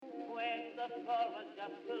the score was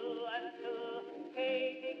just 2-2.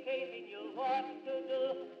 Katie knew what to do,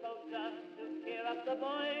 so just to cheer up the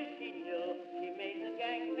boys, she knew she made the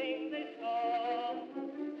gang think they scored.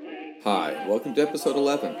 Hi, welcome to episode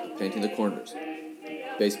 11 of Painting the Corners,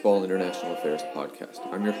 Baseball and International Affairs podcast.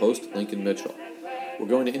 I'm your host, Lincoln Mitchell. We're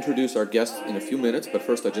going to introduce our guests in a few minutes, but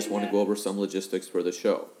first I just want to go over some logistics for the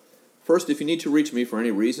show. First, if you need to reach me for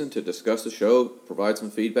any reason to discuss the show, provide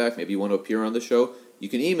some feedback, maybe you want to appear on the show, you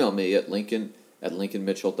can email me at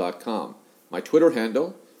lincoln@lincolnmitchell.com. My Twitter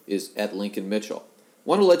handle is @LincolnMitchell. I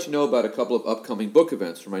want to let you know about a couple of upcoming book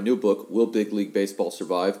events for my new book, Will Big League Baseball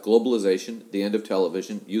Survive? Globalization, the End of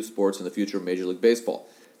Television, Youth Sports, and the Future of Major League Baseball.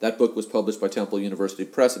 That book was published by Temple University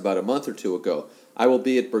Press about a month or two ago. I will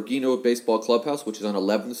be at Bergino Baseball Clubhouse, which is on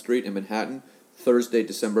 11th Street in Manhattan, Thursday,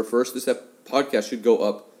 December 1st. This podcast should go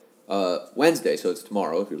up Wednesday, so it's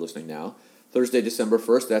tomorrow if you're listening now. Thursday, December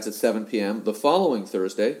 1st, that's at 7 p.m. The following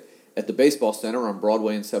Thursday, at the Baseball Center on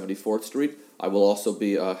Broadway and 74th Street, I will also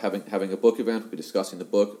be having a book event. We'll be discussing the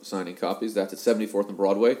book, signing copies. That's at 74th and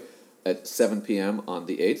Broadway at 7 p.m. on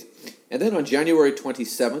the 8th. And then on January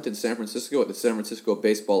 27th in San Francisco at the San Francisco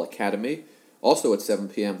Baseball Academy, also at 7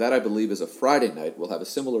 p.m. That, I believe, is a Friday night. We'll have a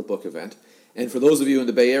similar book event. And for those of you in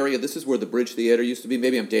the Bay Area, this is where the Bridge Theater used to be.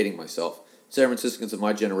 Maybe I'm dating myself. San Franciscans of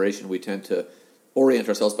my generation, we tend to orient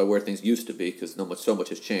ourselves by where things used to be because so much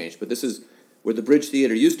has changed. But this is where the Bridge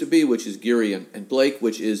Theater used to be, which is Geary and Blake,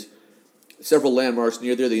 which is several landmarks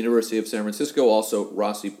near there, the University of San Francisco, also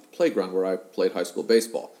Rossi Playground, where I played high school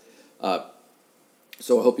baseball.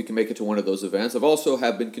 So I hope you can make it to one of those events. I've also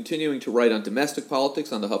been continuing to write on domestic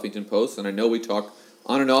politics on the Huffington Post, and I know we talk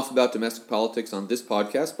on and off about domestic politics on this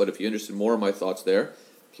podcast, but if you're interested in more of my thoughts there,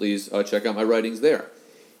 please check out my writings there.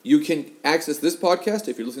 You can access this podcast.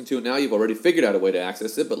 If you're listening to it now, you've already figured out a way to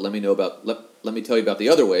access it, but let me tell you about the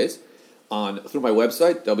other ways. Through my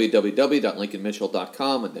website,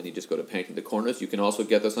 www.lincolnmitchell.com, and then you just go to Painting the Corners. You can also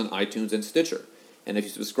get this on iTunes and Stitcher. And if you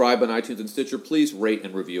subscribe on iTunes and Stitcher, please rate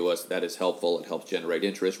and review us. That is helpful. It helps generate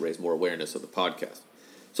interest, raise more awareness of the podcast.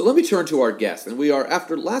 So let me turn to our guests. And we are,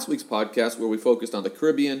 after last week's podcast where we focused on the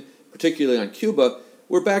Caribbean, particularly on Cuba,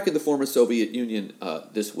 we're back in the former Soviet Union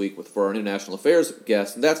this week for our international affairs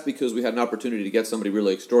guest, and that's because we had an opportunity to get somebody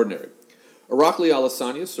really extraordinary. Irakli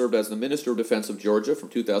Alasania served as the Minister of Defense of Georgia from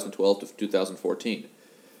 2012 to 2014.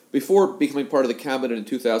 Before becoming part of the cabinet in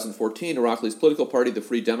 2014, Irakli's political party, the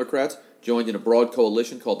Free Democrats, joined in a broad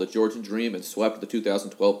coalition called the Georgian Dream and swept the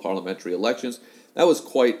 2012 parliamentary elections. That was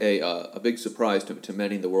quite a big surprise to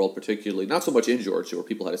many in the world, particularly, not so much in Georgia, where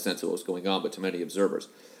people had a sense of what was going on, but to many observers.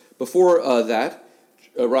 Before that,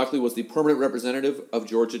 Irakli was the permanent representative of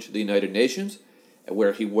Georgia to the United Nations,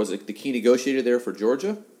 where he was the key negotiator there for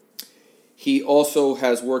Georgia. He also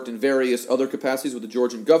has worked in various other capacities with the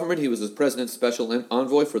Georgian government. He was the president's special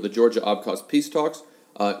envoy for the Georgia-Abkhaz peace talks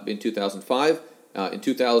in 2005. In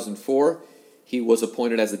 2004, he was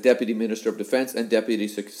appointed as the Deputy Minister of Defense and Deputy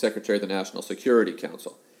Secretary of the National Security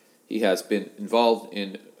Council. He has been involved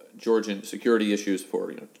in Georgian security issues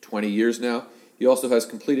for 20 years now. He also has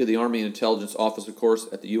completed the Army and Intelligence Officer course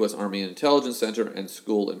at the U.S. Army and Intelligence Center and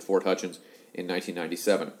School in Fort Hutchins in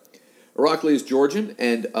 1997. Irakli is Georgian,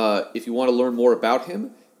 and if you want to learn more about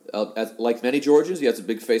him, like many Georgians, he has a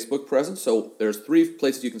big Facebook presence. So there's 3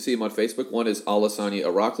 places you can see him on Facebook. One is Alasania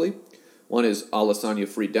Irakli, one is Alasania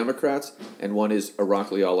Free Democrats, and one is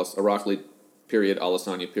Irakli period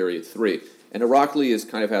Alasania period 3. And Irakli is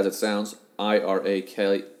kind of as it sounds,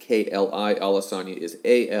 Irakli. Alasania is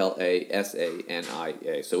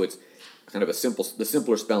Alasania. So it's kind of the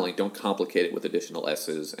simpler spelling. Don't complicate it with additional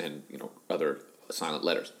S's and other silent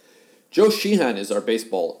letters. Joe Sheehan is our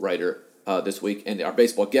baseball writer this week and our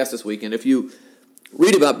baseball guest this week. And if you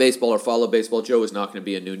read about baseball or follow baseball, Joe is not going to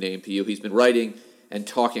be a new name to you. He's been writing and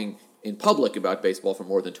talking in public about baseball for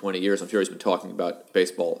more than 20 years. I'm sure he's been talking about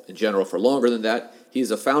baseball in general for longer than that.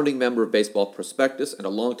 He's a founding member of Baseball Prospectus and a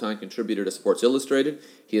longtime contributor to Sports Illustrated.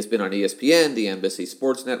 He has been on ESPN, the Embassy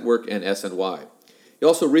Sports Network, and SNY. He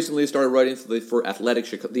also recently started writing for the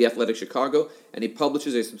Athletic Chicago, and he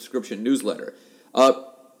publishes a subscription newsletter.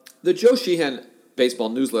 The Joe Sheehan baseball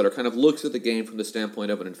newsletter kind of looks at the game from the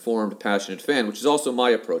standpoint of an informed, passionate fan, which is also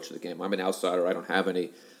my approach to the game. I'm an outsider. I don't have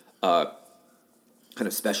any kind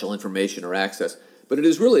of special information or access. But it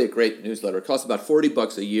is really a great newsletter. It costs about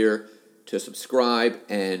 $40 a year to subscribe,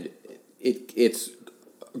 and it's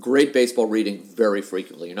great baseball reading very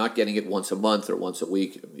frequently. You're not getting it once a month or once a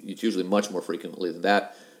week. It's usually much more frequently than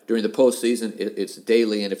that. During the postseason, it's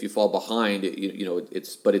daily, and if you fall behind,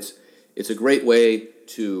 it's a great way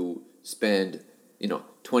to spend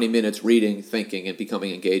 20 minutes reading, thinking, and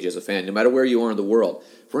becoming engaged as a fan, no matter where you are in the world.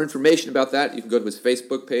 For information about that, you can go to his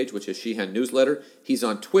Facebook page, which is Sheehan Newsletter. He's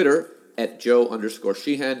on Twitter at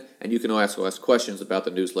Joe_Sheehan, and you can also ask questions about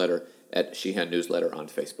the newsletter at Sheehan Newsletter on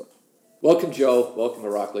Facebook. Welcome, Joe. Welcome,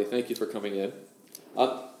 Irakli. Thank you for coming in.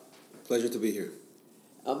 Pleasure to be here.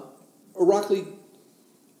 Irakli,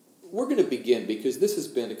 we're going to begin because this has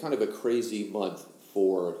been kind of a crazy month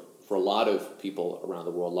for a lot of people around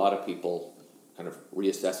the world, a lot of people kind of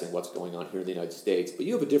reassessing what's going on here in the United States. But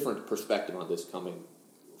you have a different perspective on this coming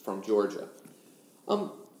from Georgia.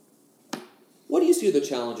 What do you see are the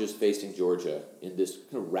challenges facing Georgia in this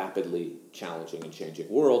kind of rapidly challenging and changing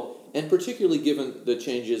world, and particularly given the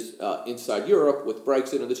changes inside Europe with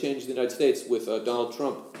Brexit and the changes in the United States with Donald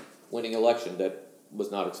Trump winning election that was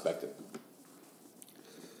not expected?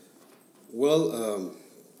 Well,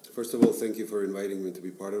 first of all, thank you for inviting me to be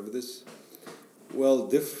part of this. Well,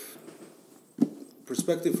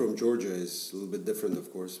 perspective from Georgia is a little bit different,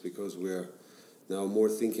 of course, because we're now more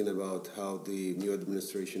thinking about how the new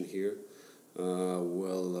administration here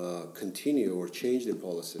will continue or change the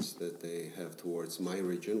policies that they have towards my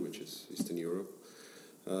region, which is Eastern Europe,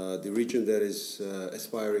 the region that is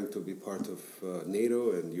aspiring to be part of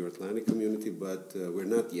NATO and Euro-Atlantic community, but we're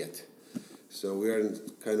not yet. So we are in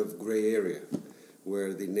kind of gray area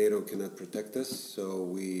where the NATO cannot protect us, so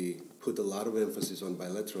we put a lot of emphasis on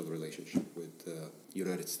bilateral relationship with the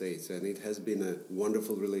United States, and it has been a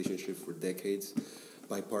wonderful relationship for decades.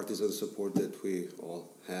 Bipartisan support that we all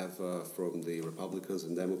have from the Republicans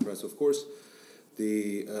and Democrats. Of course,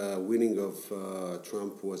 the winning of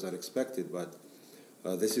Trump was unexpected, but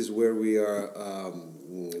this is where we are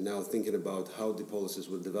now thinking about how the policies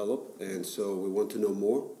will develop, and so we want to know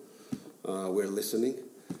more. We're listening.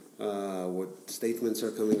 What statements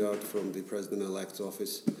are coming out from the President-elect's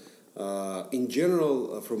office. In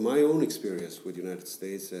general, from my own experience with the United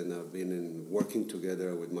States, and I've been working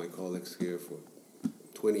together with my colleagues here for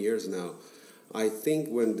 20 years now, I think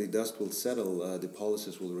when the dust will settle, the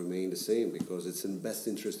policies will remain the same because it's in the best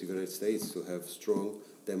interest of the United States to have strong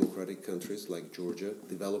democratic countries like Georgia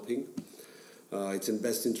developing. It's in the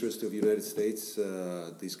best interest of the United States,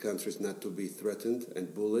 these countries not to be threatened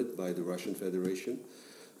and bullied by the Russian Federation,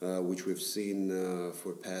 which we've seen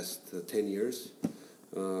for past 10 years,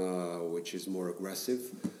 which is more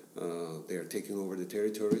aggressive. They are taking over the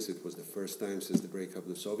territories. It was the first time since the breakup of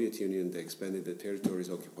the Soviet Union they expanded the territories,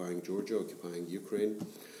 occupying Georgia, occupying Ukraine.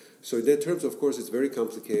 So in that terms, of course, it's very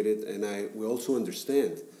complicated, and we also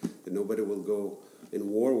understand that nobody will go in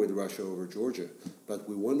war with Russia over Georgia. But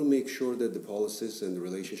we want to make sure that the policies and the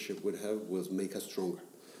relationship we have will make us stronger,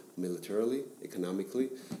 militarily, economically.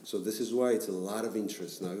 So this is why it's a lot of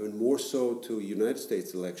interest now, even more so to United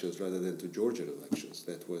States elections rather than to Georgian elections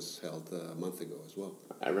that was held a month ago as well.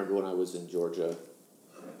 I remember when I was in Georgia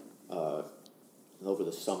over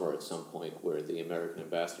the summer at some point where the American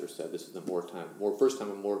ambassador said this is the first time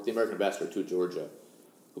the American ambassador to Georgia,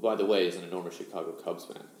 who, by the way, is an enormous Chicago Cubs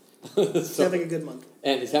fan. He's having a good month.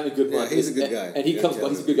 And he's having a good month. Yeah, he's a good guy. And he's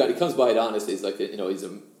a good guy. He comes by it honestly. He's like, he's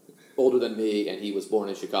older than me, and he was born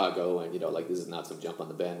in Chicago, and, this is not some jump on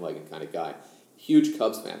the bandwagon kind of guy. Huge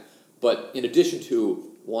Cubs fan. But in addition to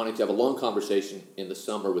wanting to have a long conversation in the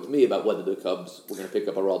summer with me about whether the Cubs were going to pick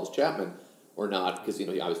up Aroldis Chapman or not, because,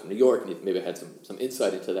 I was from New York, and he maybe had some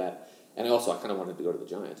insight into that. And I kind of wanted to go to the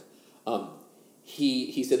Giants.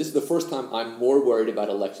 He said, this is the first time I'm more worried about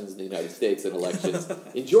elections in the United States than elections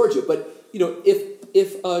in Georgia. But,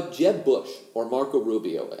 if Jeb Bush or Marco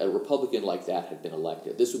Rubio, a Republican like that, had been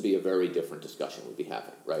elected, this would be a very different discussion we'd be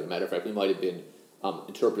having, right? As a matter of fact, we might have been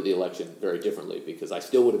interpret the election very differently because I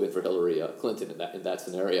still would have been for Hillary Clinton in that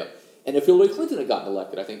scenario. And if Hillary Clinton had gotten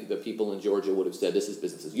elected, I think the people in Georgia would have said, this is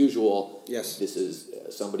business as usual. Yes. This is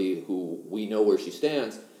somebody who we know where she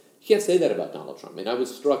stands. You can't say that about Donald Trump. I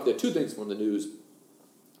was struck, there are two things from the news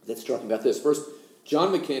that struck me about this. First,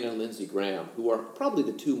 John McCain and Lindsey Graham, who are probably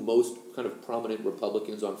the two most kind of prominent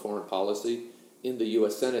Republicans on foreign policy in the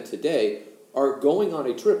U.S. Senate today, are going on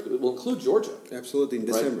a trip that will include Georgia. Absolutely, in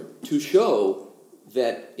December. Right, to show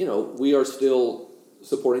that, we are still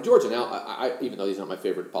supporting Georgia. Now, I even though he's not my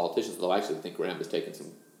favorite politician, although I actually think Graham has taken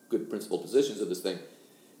some good principled positions in this thing,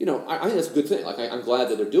 I think that's a good thing. I'm glad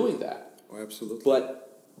that they're doing that. Oh, absolutely.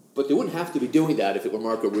 But they wouldn't have to be doing that if it were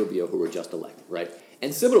Marco Rubio who were just elected, right?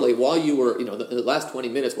 And similarly, while you were, in the last 20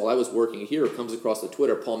 minutes while I was working here, it comes across the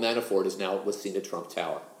Twitter, Paul Manafort was seen at Trump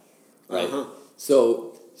Tower, right? Uh-huh.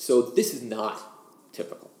 So this is not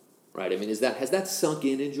typical, right? Has that sunk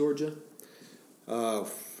in Georgia?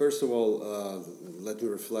 First of all, let me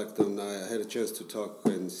reflect on, I had a chance to talk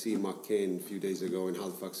and see McCain a few days ago in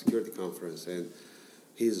Halifax Security Conference, and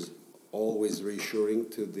he's always reassuring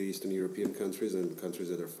to the Eastern European countries and countries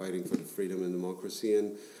that are fighting for the freedom and democracy.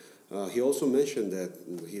 And he also mentioned that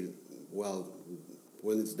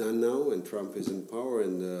when it's done now and Trump is in power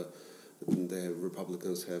and the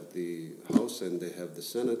Republicans have the House and they have the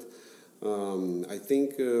Senate, I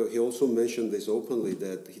think he also mentioned this openly,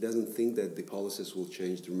 that he doesn't think that the policies will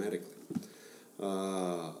change dramatically.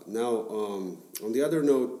 Now, on the other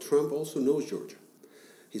note, Trump also knows Georgia.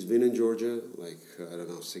 He's been in Georgia,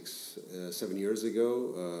 7 years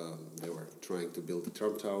ago. They were trying to build the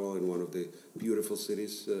Trump Tower in one of the beautiful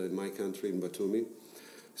cities in my country, in Batumi.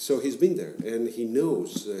 So he's been there, and he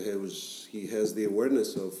knows, he has the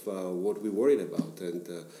awareness of what we worried about. And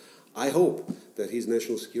I hope that his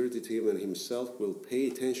national security team and himself will pay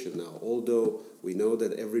attention now, although we know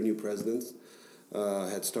that every new president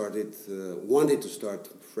wanted to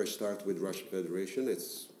fresh start with Russian Federation.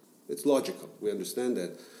 It's logical, we understand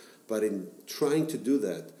that. But in trying to do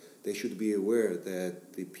that, they should be aware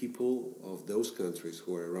that the people of those countries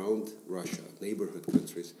who are around Russia, neighborhood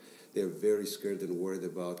countries, they're very scared and worried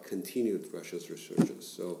about continued Russia's resurgence.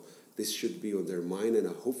 So this should be on their mind, and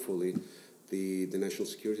hopefully the national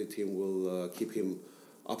security team will keep him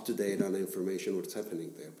up to date on the information what's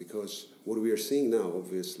happening there. Because what we are seeing now,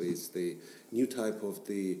 obviously, is the new type of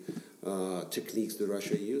the techniques that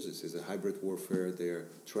Russia uses. Is a hybrid warfare. They're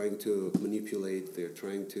trying to manipulate. They're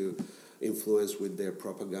trying to influence with their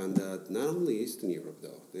propaganda. Not only Eastern Europe,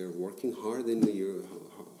 though. They're working hard in the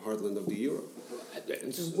heartland of the Europe.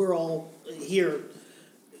 We're all here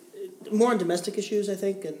more on domestic issues, I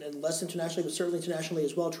think, and less internationally, but certainly internationally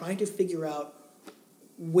as well, trying to figure out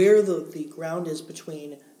where the ground is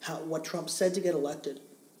between what Trump said to get elected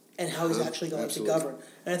and how he's actually going to govern.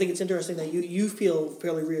 And I think it's interesting that you feel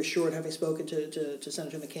fairly reassured, having spoken to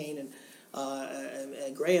Senator McCain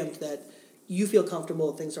and Graham, that you feel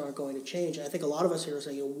comfortable that things aren't going to change. And I think a lot of us here are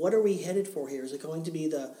saying, what are we headed for here? Is it going to be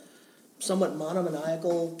the somewhat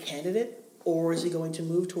monomaniacal candidate, or is he going to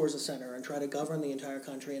move towards the center and try to govern the entire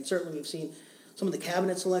country? And certainly we've seen some of the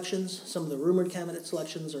cabinet selections, some of the rumored cabinet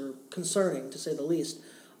selections are concerning, to say the least.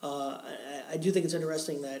 I do think it's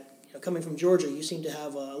interesting that, coming from Georgia, you seem to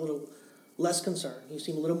have a little less concern. You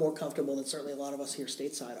seem a little more comfortable than certainly a lot of us here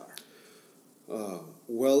stateside are.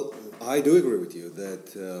 Well, I do agree with you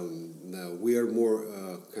that we are more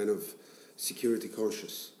kind of security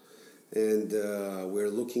conscious. And we're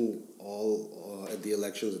looking all at the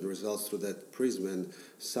elections and the results through that prism. And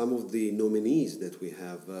some of the nominees that we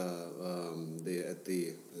have at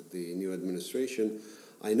the new administration,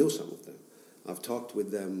 I know some of them. I've talked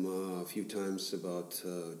with them a few times about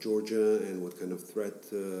Georgia and what kind of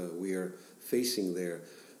threat we are facing there.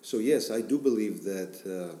 So yes, I do believe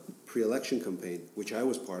that pre-election campaign, which I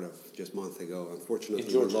was part of just a month ago, unfortunately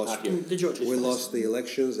we lost the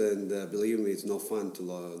elections, and believe me, it's no fun to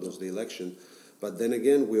lose the election. But then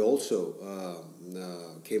again, we also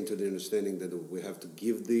came to the understanding that we have to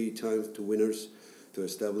give the time to winners to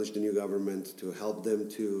establish the new government, to help them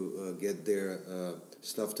to get their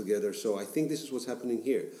stuff together. So I think this is what's happening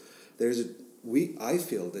here. I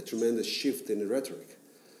feel the tremendous shift in the rhetoric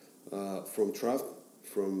from Trump,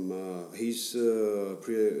 from his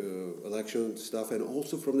pre-election stuff, and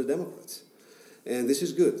also from the Democrats. And this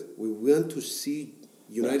is good. We want to see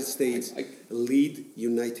United States lead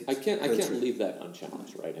united country. I can't leave that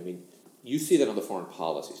unchallenged, right? I mean, you see that on the foreign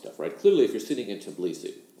policy stuff, right? Clearly, if you're sitting in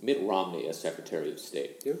Tbilisi, Mitt Romney as Secretary of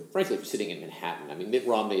State. Yeah. Frankly, if you're sitting in Manhattan, I mean, Mitt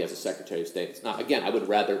Romney as a Secretary of State, it's not, again, I would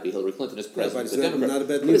rather be Hillary Clinton as president. But it's not a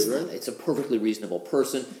bad news, right? It's a perfectly reasonable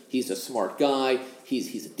person. He's a smart guy.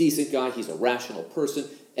 He's a decent guy. He's a rational person.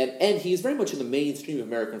 And he's very much in the mainstream of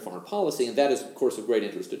American foreign policy, and that is, of course, of great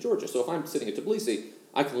interest to Georgia. So if I'm sitting in Tbilisi,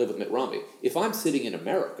 I can live with Mitt Romney. If I'm sitting in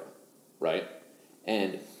America, right,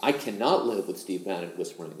 and I cannot live with Steve Bannon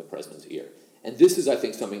whispering in the president's ear. And this is, I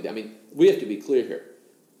think, something that, I mean, we have to be clear here.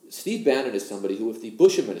 Steve Bannon is somebody who, if the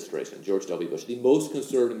Bush administration, George W. Bush, the most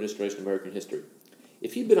conservative administration in American history,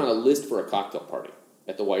 if he'd been on a list for a cocktail party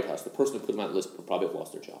at the White House, the person who put him on the list would probably have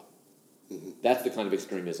lost their job. Mm-hmm. That's the kind of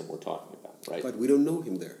extremism we're talking about, right? But we don't know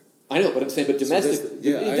him there. I know, but I'm saying, but domestic,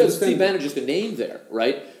 Steve Bannon is just a name there,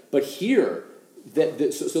 right? But here,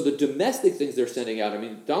 so the domestic things they're sending out, I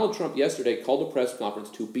mean, Donald Trump yesterday called a press conference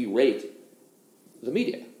to berate the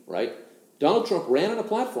media, right? Donald Trump ran on a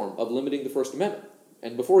platform of limiting the First Amendment.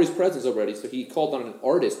 And before his president's already, so he called on an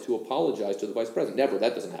artist to apologize to the vice president. Never,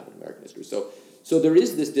 that doesn't happen in American history. So there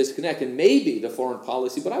is this disconnect, and maybe the foreign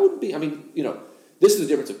policy, but I wouldn't be, I mean, this is a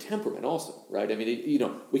difference of temperament also, right? I mean, you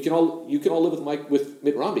can all live with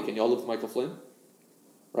Mitt Romney. Can you all live with Michael Flynn?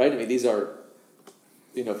 Right? I mean, these are,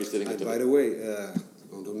 if you're sitting at by the way, I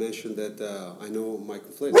want to mention that I know Michael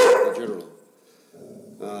Flynn, the general.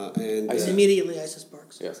 And Immediately ISIS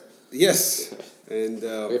barks. Yes. yes, and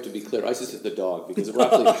We have to be clear. ISIS is the dog because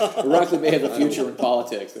Ironically may have a future in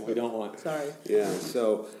politics, and we don't want. Sorry. yeah.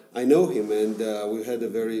 So I know him, and we had a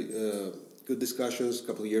very good discussions a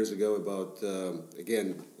couple of years ago about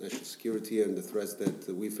again national security and the threats that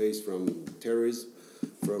we face from terrorism,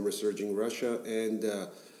 from resurging Russia, and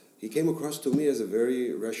he came across to me as a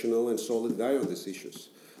very rational and solid guy on these issues.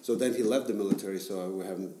 So then he left the military, so we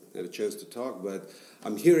haven't had a chance to talk. But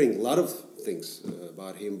I'm hearing a lot of things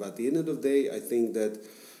about him. But at the end of the day, I think that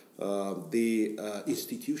the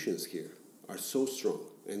institutions here are so strong,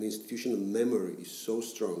 and the institutional memory is so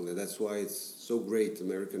strong that's why it's so great,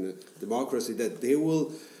 American democracy, that they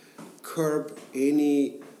will curb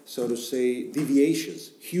any, so to say,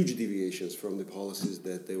 deviations, huge deviations from the policies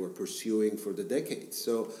that they were pursuing for the decades.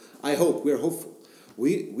 So we're hopeful.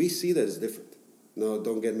 We see that as different. No,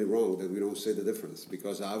 don't get me wrong, that we don't see the difference,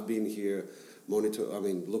 because I've been here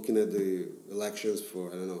looking at the elections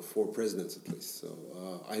for, 4 presidents at least. So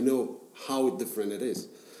I know how different it is.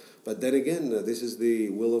 But then again, this is the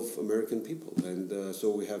will of American people. And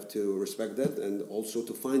so we have to respect that, and also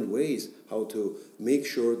to find ways how to make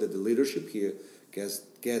sure that the leadership here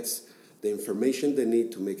gets the information they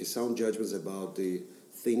need to make a sound judgments about the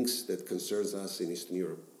things that concerns us in Eastern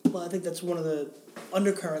Europe. Well, I think that's one of the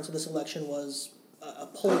undercurrents of this election was a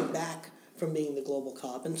pulling back from being the global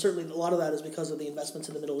cop. And certainly a lot of that is because of the investments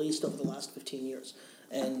in the Middle East over the last 15 years.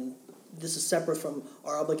 And this is separate from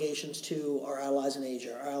our obligations to our allies in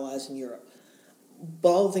Asia, our allies in Europe. But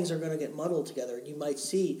all the things are going to get muddled together. You might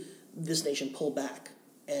see this nation pull back.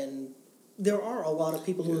 And there are a lot of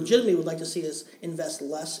people who legitimately would like to see us invest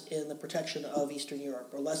less in the protection of Eastern Europe,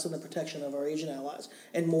 or less in the protection of our Asian allies,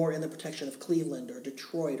 and more in the protection of Cleveland or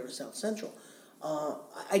Detroit or South Central.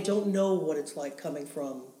 I don't know what it's like coming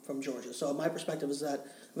from Georgia. So my perspective is that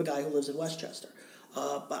of a guy who lives in Westchester.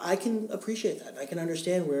 But I can appreciate that. I can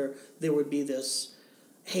understand where there would be this,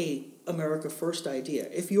 hey, America first idea.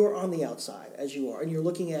 If you're on the outside, as you are, and you're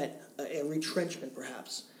looking at a retrenchment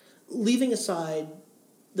perhaps, leaving aside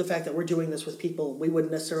the fact that we're doing this with people we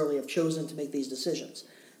wouldn't necessarily have chosen to make these decisions,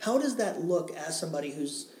 how does that look as somebody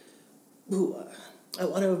who I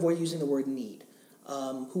want to avoid using the word need,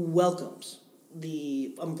 who welcomes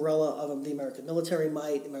the umbrella of the American military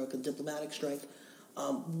might, American diplomatic strength?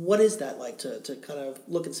 What is that like to kind of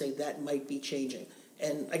look and say that might be changing?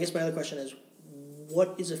 And I guess my other question is,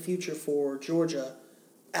 what is a future for Georgia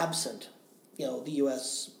absent, the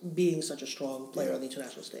U.S. being such a strong player on the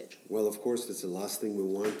international stage? Well, of course, that's the last thing we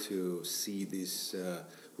want to see, this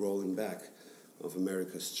rolling back of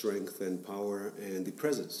America's strength and power and the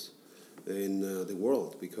presence in the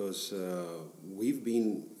world, because we've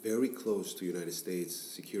been very close to the United States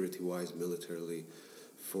security-wise, militarily,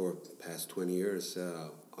 for past 20 years.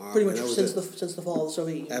 Pretty much since the fall of the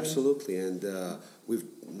Soviet Union. Absolutely, and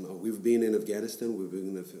we've been in Afghanistan, we've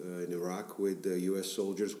been in Iraq with U.S.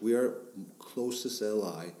 soldiers. We are closest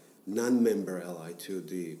ally, non-member ally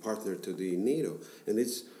partner to the NATO, and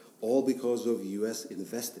it's all because of U.S.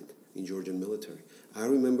 invested in Georgian military. I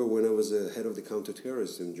remember when I was head of the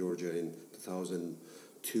counterterrorists in Georgia in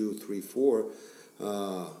 2002, 3, 4,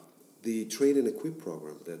 the train and equip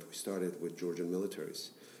program that we started with Georgian militaries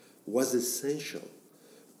was essential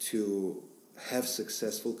to have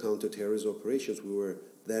successful counterterrorism operations. We were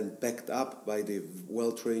then backed up by the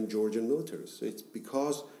well-trained Georgian militaries. So it's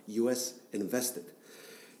because U.S. invested.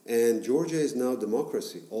 And Georgia is now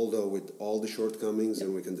democracy, although with all the shortcomings,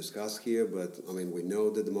 and we can discuss here, but we know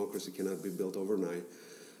that democracy cannot be built overnight.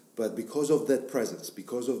 But because of that presence,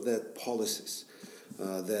 because of that policies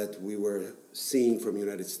that we were seeing from the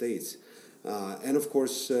United States, and of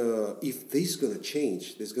course, if this is going to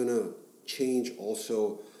change, this is going to change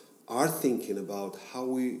also our thinking about how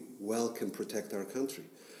we can protect our country.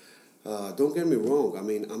 Don't get me wrong,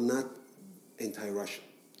 I'm not anti-Russian,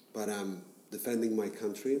 but I'm defending my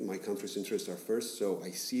country. My country's interests are first, so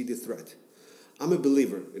I see the threat. I'm a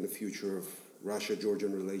believer in the future of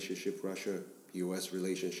Russia-Georgian relationship, Russia-U.S.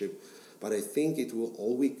 relationship, but I think it will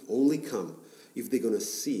only come if they're going to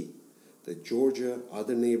see that Georgia,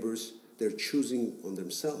 other neighbors, they're choosing on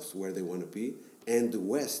themselves where they want to be, and the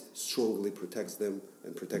West strongly protects them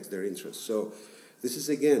and protects their interests. So this is,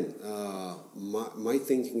 again, my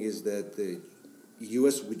thinking is that the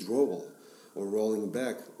U.S. withdrawal or rolling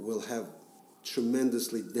back will have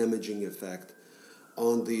tremendously damaging effect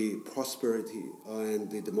on the prosperity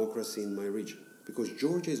and the democracy in my region, because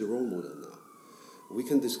Georgia is a role model now. We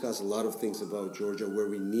can discuss a lot of things about Georgia where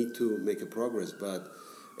we need to make a progress, but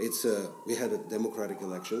we had democratic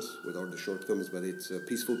elections with all the shortcomings, but it's a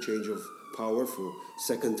peaceful change of power for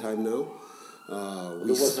second time now. There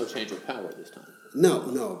was no change of power this time.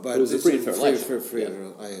 No, but it was a free and fair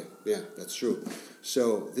election. That's true.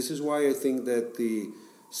 So this is why I think that the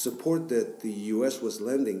support that the U.S. was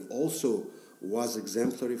lending also was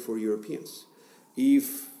exemplary for Europeans.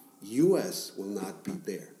 If U.S. will not be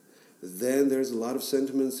there, then there's a lot of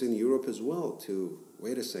sentiments in Europe as well to,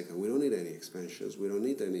 wait a second, we don't need any expansions, we don't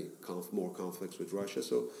need any more conflicts with Russia,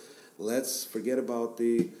 so let's forget about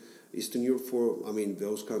the Eastern Europe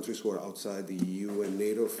those countries who are outside the EU and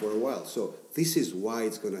NATO for a while. So this is why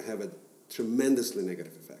it's going to have a tremendously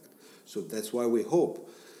negative effect. So that's why we hope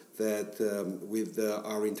that with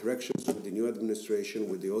our interactions with the new administration,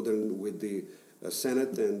 with the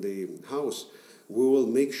Senate and the House, we will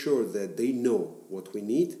make sure that they know what we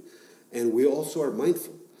need, and we also are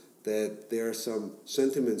mindful that there are some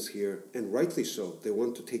sentiments here, and rightly so. They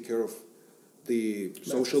want to take care of the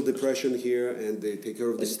social depression here, and they take care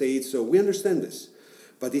of the state. So we understand this,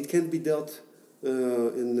 but it can't be dealt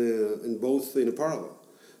in both in a parallel.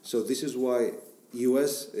 So this is why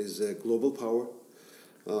U.S. is a global power.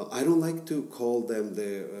 I don't like to call them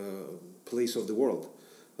the police of the world,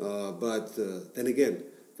 but then again,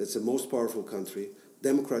 that's the most powerful country,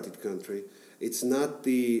 democratic country. It's not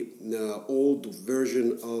the old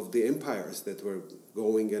version of the empires that were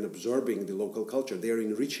going and absorbing the local culture. They are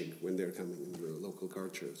enriching when they're coming in the local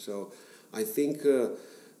culture. So I think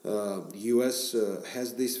U.S.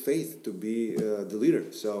 has this faith to be the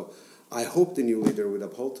leader. So I hope the new leader would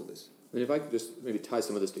uphold to this. I mean, if I could just maybe tie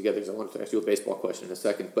some of this together, because I wanted to ask you a baseball question in a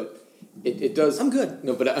second, but it does... I'm good.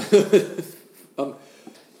 No, but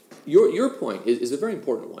your point is a very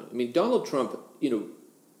important one. I mean, Donald Trump,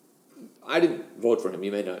 I didn't vote for him.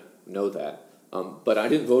 You may not know that, but I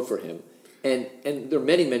didn't vote for him. And there are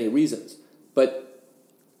many, many reasons. But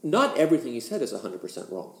not everything he said is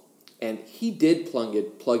 100% wrong. And he did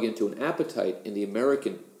plug into an appetite in the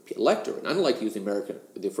American electorate. And I don't like to use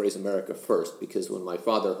the phrase America first, because when my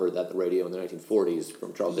father heard that on the radio in the 1940s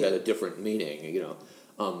from Charles, it had a different meaning,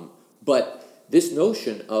 But this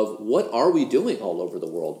notion of what are we doing all over the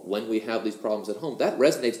world when we have these problems at home, that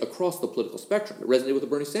resonates across the political spectrum. It resonated with the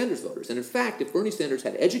Bernie Sanders voters. And in fact, if Bernie Sanders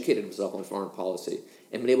had educated himself on foreign policy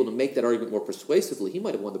and been able to make that argument more persuasively, he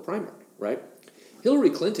might have won the primary, right? Hillary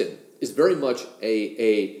Clinton is very much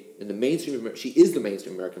in the mainstream, she is the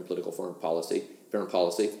mainstream American political foreign policy,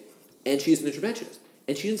 and she's an interventionist.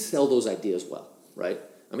 And she didn't sell those ideas well, right?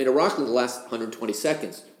 I mean, Irak in the last 120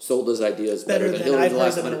 seconds sold those ideas better than Hillary in the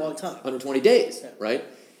last 120 days, right?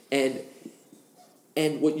 And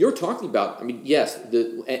what you're talking about, I mean, yes,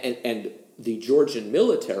 the Georgian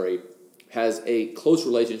military has a close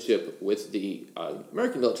relationship with the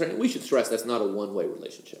American military, and we should stress that's not a one-way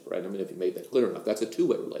relationship, right? I mean, if you made that clear enough, that's a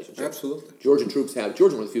two-way relationship. Absolutely. Georgian troops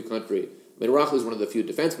Georgia one of the few countries, I mean, Irak is one of the few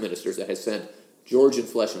defense ministers that has sent Georgian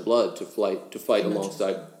flesh and blood to fight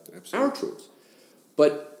alongside our troops.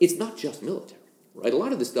 But it's not just military, right? A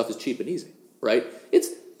lot of this stuff is cheap and easy, right? It's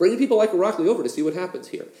bringing people like Irakli over to see what happens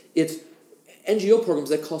here. It's NGO programs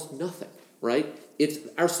that cost nothing, right? It's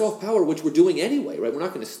our soft power, which we're doing anyway, right? We're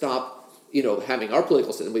not going to stop, having our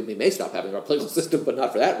political system. We may stop having our political system, but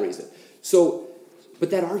not for that reason. So, but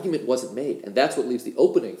that argument wasn't made, and that's what leaves the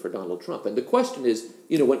opening for Donald Trump. And the question is,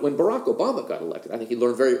 when Barack Obama got elected, I think he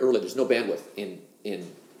learned very early there's no bandwidth in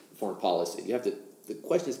foreign policy. The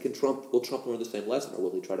question is, will Trump learn the same lesson, or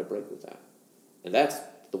will he try to break with that? And that's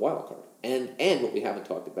the wild card. And what we haven't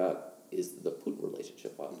talked about is the Putin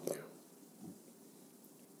relationship wild card.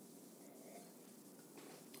 Yeah.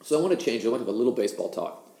 So I want to change. I want to have a little baseball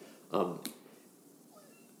talk.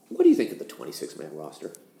 What do you think of the 26-man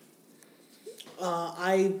roster?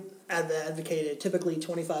 I advocated typically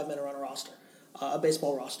 25 men are on a roster. A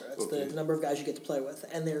baseball roster. That's the number of guys you get to play with.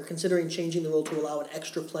 And they're considering changing the rule to allow an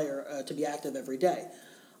extra player to be active every day.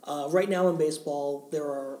 Right now in baseball, there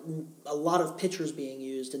are a lot of pitchers being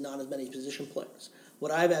used and not as many position players.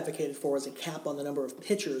 What I've advocated for is a cap on the number of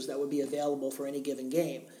pitchers that would be available for any given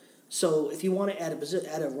game. So if you want to add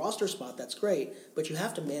a roster spot, that's great, but you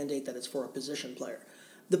have to mandate that it's for a position player.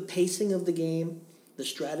 The pacing of the game, the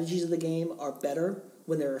strategies of the game are better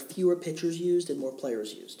when there are fewer pitchers used and more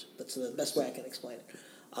players used. That's the best way I can explain it.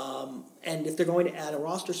 And if they're going to add a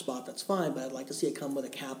roster spot, that's fine, but I'd like to see it come with a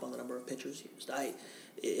cap on the number of pitchers used.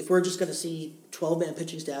 If we're just going to see 12-man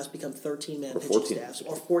pitching staffs become 13-man pitching staffs,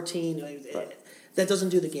 or 14, right, that doesn't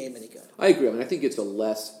do the game any good. I agree. I mean, I think it's a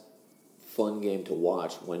less fun game to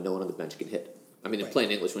watch when no one on the bench can hit. I mean, in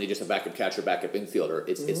plain English, when you just have backup catcher, backup infielder,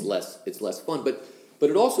 it's less fun. But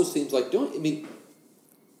it also seems like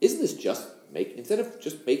isn't this just instead of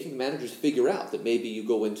just making the managers figure out that maybe you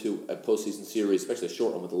go into a postseason series, especially a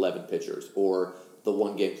short one with 11 pitchers, or the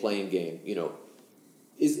one-game playing game,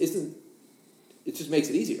 isn't it just makes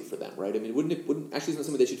it easier for them, right? I mean, wouldn't actually, isn't that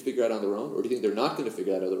something they should figure out on their own, or do you think they're not going to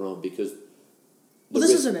figure it out on their own because? Well,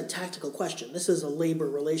 this isn't a tactical question. This is a labor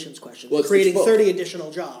relations question. Well, They're creating both. 30 additional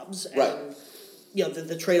jobs, and Right.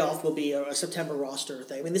 the trade-off will be a September roster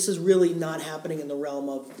thing. I mean, this is really not happening in the realm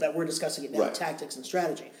of that we're discussing it now, Right. tactics and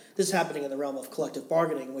strategy. This is happening in the realm of collective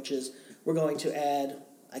bargaining, which is we're going to add,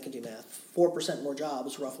 I can do math, 4% more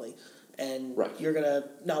jobs roughly, and Right. you're going to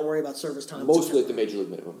not worry about service time. Mostly at the major league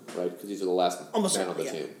minimum, right? Because these are the last Almost men on the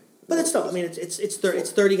certainly, yeah. team. But it's still, I mean,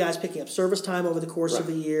 it's 30 guys picking up service time over the course of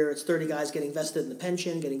Right. a year. It's 30 guys getting vested in the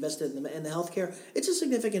pension, getting vested in the healthcare. It's a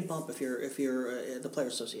significant bump if you're the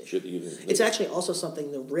Players Association. Should you? It's actually also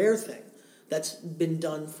something, the rare thing that's been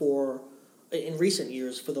done in recent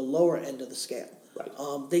years for the lower end of the scale. Right.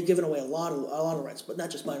 They've given away a lot of rights, but not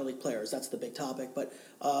just minor league players. That's the big topic. But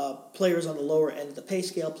players on the lower end of the pay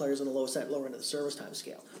scale, players on the lower end of the service time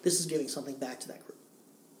scale. This is giving something back to that group.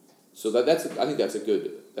 So I think that's a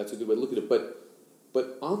good way to look at it.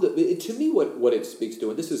 But to me, what it speaks to,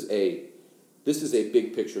 and this is a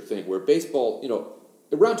big picture thing where baseball,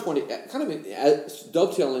 around 20, kind of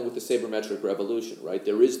dovetailing with the sabermetric revolution, right?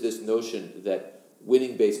 There is this notion that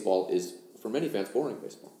winning baseball is, for many fans, boring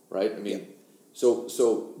baseball, right? I mean, Yeah.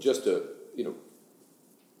 so just to,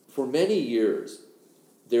 for many years,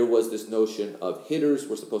 there was this notion of hitters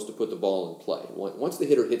were supposed to put the ball in play. Once the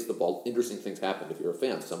hitter hits the ball, interesting things happen if you're a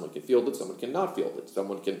fan. Someone can field it, someone cannot field it.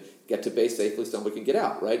 Someone can get to base safely, someone can get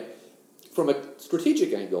out, right? From a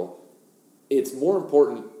strategic angle, it's more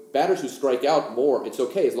important. Batters who strike out more, it's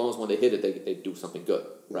okay as long as when they hit it, they do something good,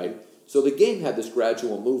 right? So the game had this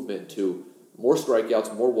gradual movement to more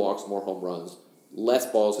strikeouts, more walks, more home runs, less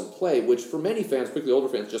balls in play, which for many fans, particularly older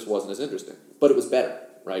fans, just wasn't as interesting. But it was better.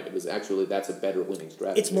 Right, it was actually, that's a better winning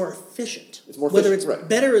strategy. It's more efficient. It's more Whether efficient, it's right.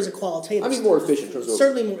 better is a qualitative. I mean, more efficient in terms of It's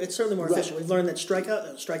certainly more Right. efficient. We've learned that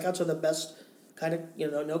strikeouts are the best kind of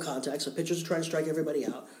no contact. So pitchers are trying to strike everybody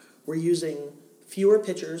out. We're using more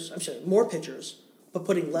pitchers, but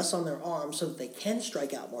putting less on their arms so that they can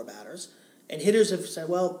strike out more batters. And hitters have said,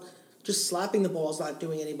 well, just slapping the ball is not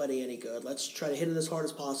doing anybody any good. Let's try to hit it as hard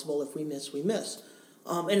as possible. If we miss, we miss.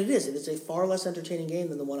 And it is a far less entertaining game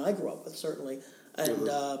than the one I grew up with, certainly. And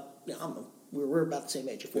we're about the same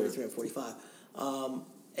age, 43 and 45.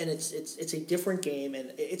 And it's a different game,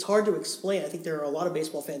 and it's hard to explain. I think there are a lot of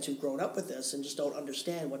baseball fans who've grown up with this and just don't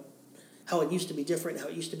understand how it used to be different, how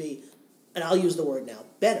it used to be, and I'll use the word now,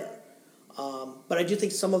 better. But I do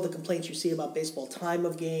think some of the complaints you see about baseball time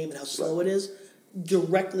of game and how slow it is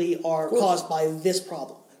directly are caused by this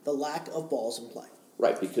problem, the lack of balls in play.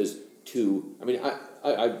 Right, because if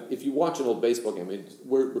you watch an old baseball game,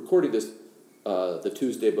 we're recording this the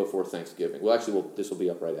Tuesday before Thanksgiving. Well, actually, this will be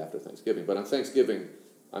up right after Thanksgiving. But on Thanksgiving,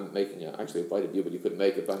 I'm making I actually invited you, but you couldn't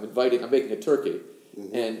make it. But I'm making a turkey,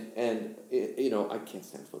 and I can't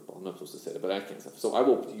stand football. I'm not supposed to say that, but I can't stand. So I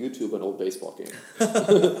will YouTube an old baseball game from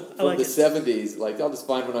the 70s. Like I'll just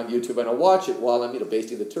find one on YouTube and I'll watch it while I'm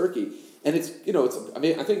basting the turkey. And I'm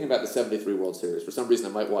thinking about the '73 World Series. For some reason, I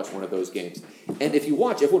might watch one of those games. And if you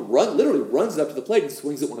watch, everyone literally runs up to the plate and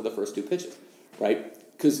swings at one of the first two pitches, right?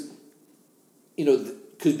 Because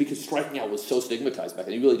striking out was so stigmatized back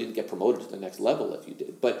then. You really didn't get promoted to the next level if you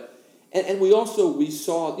did. But we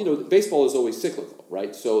saw baseball is always cyclical,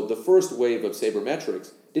 right? So the first wave of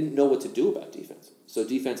sabermetrics didn't know what to do about defense. So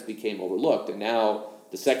defense became overlooked, and now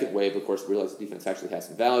the second wave, of course, realized defense actually has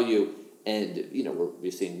some value. And,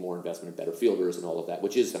 we're seeing more investment in better fielders and all of that,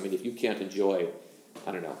 which is, if you can't enjoy,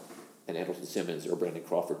 an Andrelton Simmons or Brandon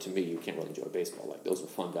Crawford, to me, you can't really enjoy baseball. Like, those are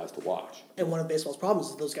fun guys to watch. And one of baseball's problems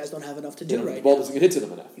is those guys don't have enough to do right The ball now. doesn't get hit to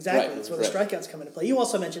them enough. Exactly. Right. That's where the strikeouts come into play. You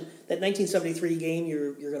also mentioned that 1973 game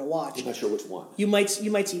you're going to watch. I'm not sure which one. You might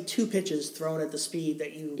see two pitches thrown at the speed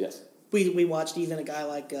that you... Yes. We watched even a guy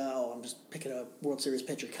like, I'm just picking a World Series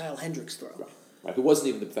pitcher, Kyle Hendricks throw. Right, who wasn't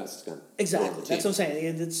even the fastest gun. Exactly. That's what I'm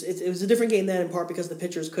saying. It was a different game then, in part because the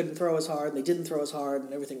pitchers couldn't throw as hard, and they didn't throw as hard,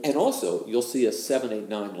 and everything was And different. also, you'll see a 7, 8,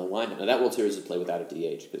 9 in a lineup. Now, that World Series is played without a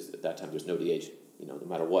DH, because at that time there's no DH, no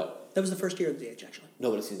matter what. That was the first year of the DH, actually. No,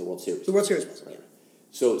 but it's in the World Series. The World Series wasn't, right.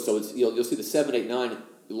 So you'll see the 7, 8, 9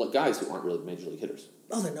 guys who aren't really major league hitters.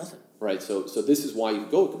 Oh, they're nothing. Right, so this is why you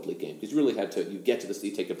go a complete game, because you really you get to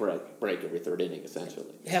you take a break every third inning,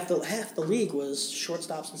 essentially. Half the league was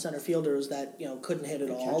shortstops and center fielders that couldn't hit at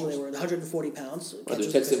all. Catchers. They were 140 pounds. Right,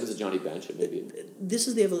 there's Ted Simmons and Johnny Bench, and maybe. This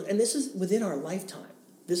is and this is within our lifetime.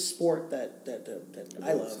 This sport that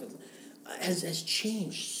I love has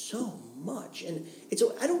changed so much, and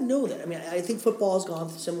I don't know that. I think football has gone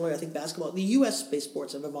similar. I think basketball, the U.S. based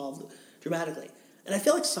sports have evolved dramatically, and I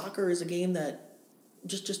feel like soccer is a game that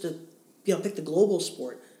just to pick the global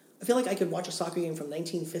sport. I feel like I could watch a soccer game from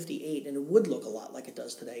 1958 and it would look a lot like it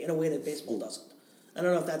does today in a way that baseball doesn't. I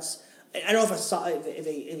don't know if that's. I don't know if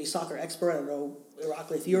a soccer expert. I don't know,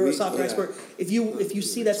 Irakli, if you're a soccer expert, if you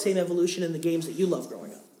see that same evolution in the games that you love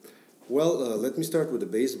growing up. Well, let me start with the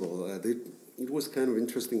baseball. It was kind of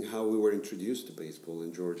interesting how we were introduced to baseball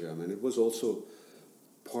in Georgia. I mean, it was also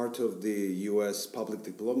part of the U.S. public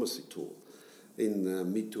diplomacy tool in the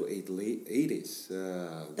mid to 80s.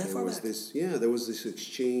 There was this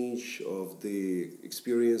exchange of the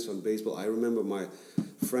experience on baseball. I remember my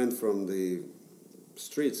friend from the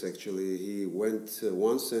streets, actually, he went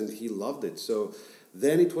once and he loved it. So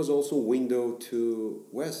then it was also a window to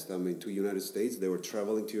West, to United States. They were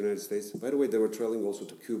traveling to United States. By the way, they were traveling also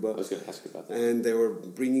to Cuba. I was going to ask you about that. And they were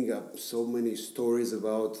bringing up so many stories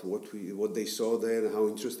about what they saw there and how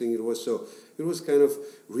interesting it was. So it was kind of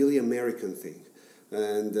really American thing.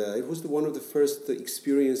 And it was one of the first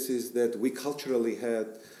experiences that we culturally had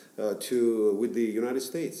with the United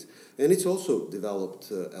States. And it's also developed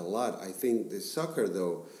a lot. I think the soccer,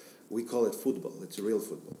 though, we call it football. It's real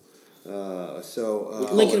football.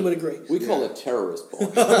 Lincoln would agree. We call it terrorist ball.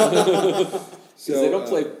 Because they don't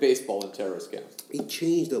play baseball in terrorist games. It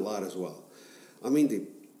changed a lot as well. I mean, the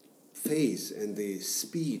pace and the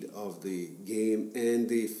speed of the game and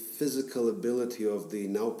the physical ability of the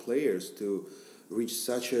now players to reach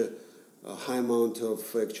such a high amount of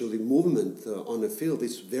actually movement on the field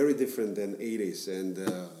is very different than 80s and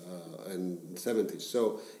 70s.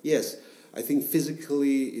 So, yes, I think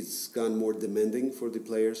physically it's gone more demanding for the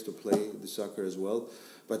players to play the soccer as well.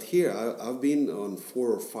 But here, I've been on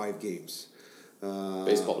 4 or 5 games.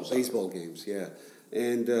 Baseball games, yeah.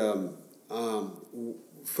 And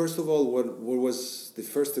first of all, what was the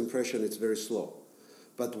first impression? It's very slow.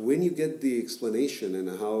 But when you get the explanation and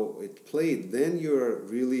how it played, then you're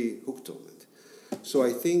really hooked on it. So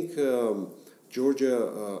I think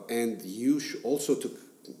Georgia and you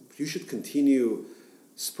should continue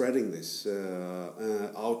spreading this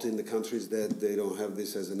out in the countries that they don't have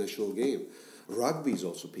this as a national game. Rugby is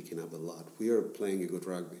also picking up a lot. We are playing a good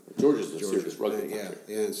rugby. Georgia's a serious rugby country.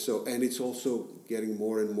 And it's also getting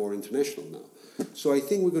more and more international now. So I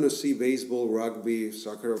think we're going to see baseball, rugby,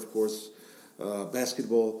 soccer, of course,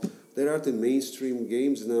 basketball. There are the mainstream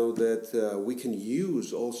games now that we can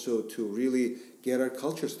use also to really get our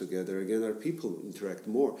cultures together, again, our people interact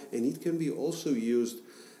more. And it can be also used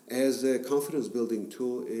as a confidence-building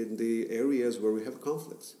tool in the areas where we have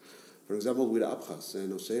conflicts. For example, with Abkhaz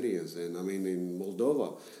and Ossetians and, in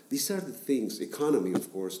Moldova. These are the things, economy,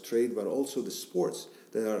 of course, trade, but also the sports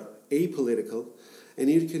that are apolitical. And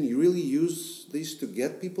you can really use these to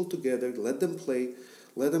get people together, let them play,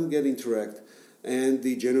 let them interact, and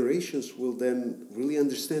the generations will then really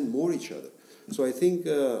understand more each other. So I think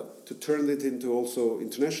to turn it into also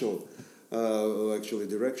international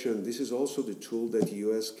direction, this is also the tool that the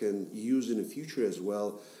U.S. can use in the future as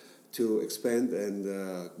well to expand and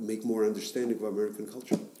make more understanding of American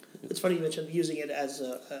culture. It's funny you mentioned using it as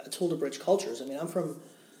a tool to bridge cultures. I'm from,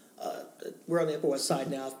 we're on the Upper West Side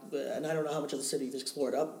now, and I don't know how much of the city you've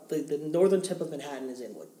explored. Up the northern tip of Manhattan is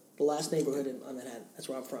Inwood, the last neighborhood on Manhattan. That's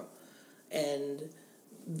where I'm from. And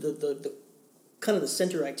the kind of the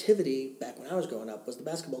center activity back when I was growing up was the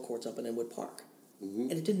basketball courts up in Inwood Park. Mm-hmm.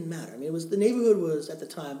 And it didn't matter. The neighborhood was at the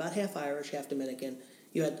time about half Irish, half Dominican.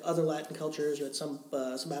 You had other Latin cultures, you had some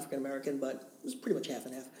African American, but it was pretty much half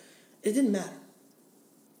and half. It didn't matter.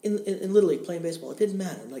 In Little League, playing baseball, it didn't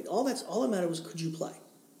matter. All that mattered was could you play?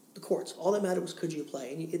 The courts. All that mattered was could you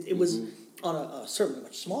play? And it was on a certainly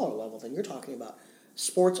much smaller level than you're talking about.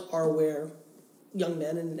 Sports are where young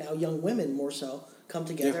men and now young women more so come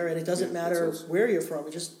together, and it doesn't matter where you're from.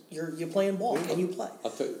 It's just you're playing ball. Can you play?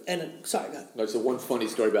 I'll tell you. And sorry, go ahead. No, so one funny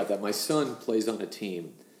story about that. My son plays on a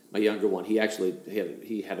team. My younger one, he had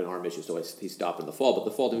an arm issue, so he stopped in the fall. But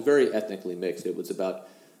the fall, they were very ethnically mixed. It was about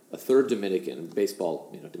a third Dominican.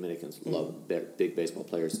 Baseball, Dominicans love big baseball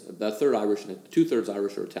players. About a third Irish, and 2/3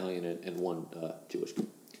 Irish or Italian, and one Jewish.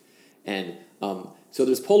 And so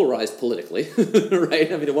there's polarized politically,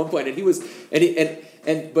 right? At one point, and he was,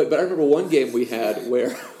 but I remember one game we had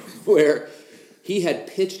where he had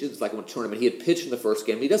pitched. It was like a tournament. He had pitched in the first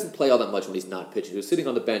game. He doesn't play all that much when he's not pitching. He was sitting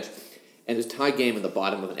on the bench. And it was a tie game in the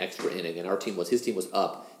bottom of an extra inning, and his team was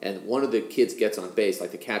up, and one of the kids gets on base,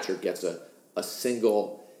 like the catcher gets a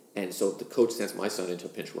single, and so the coach sends my son into a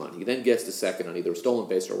pinch run. He then gets to second on either a stolen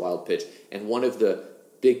base or a wild pitch, and one of the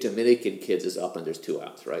big Dominican kids is up, and there's 2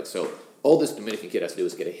 outs, right? So all this Dominican kid has to do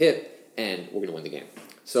is get a hit, and we're going to win the game.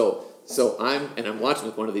 So I'm watching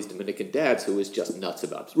with one of these Dominican dads who is just nuts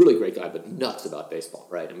about, he's a really great guy, but nuts about baseball,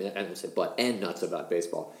 right? I don't say but, and nuts about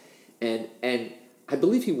baseball. And I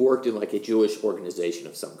believe he worked in like a Jewish organization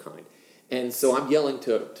of some kind. And so I'm yelling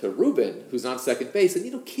to Ruben, who's on second base,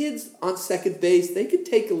 and kids on second base, they can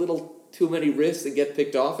take a little too many risks and get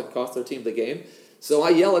picked off and cost their team the game. So I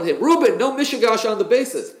yell at him, Ruben, no mishigash on the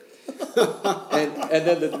bases. and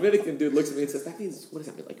then the Dominican dude looks at me and says, that means, what does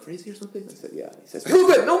that mean, like crazy or something? I said, yeah. He says,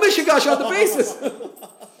 Ruben, no mishigash on the bases.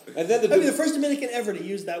 And then the first Dominican ever to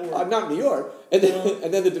use that word. Not in New York. And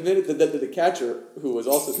then the catcher, who was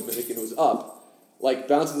also Dominican, who was up, like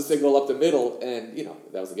bounces the signal up the middle, and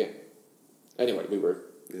that was the game. Anyway, we were.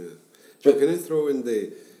 Yeah. Joe, can I throw in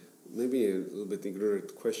maybe a little bit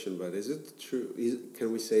ignorant question, but is it true?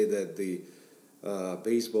 Can we say that the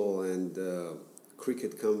baseball and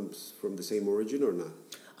cricket comes from the same origin or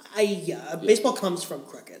not? Baseball comes from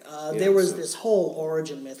cricket. There was this whole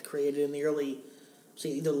origin myth created in the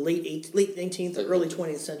either late 19th or early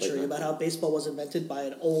 20th century about how baseball was invented by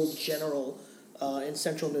an old general in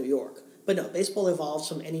central New York. But no, baseball evolves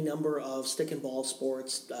from any number of stick and ball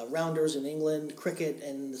sports, rounders in England, cricket,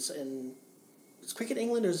 and is cricket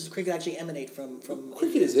England, or does cricket actually emanate from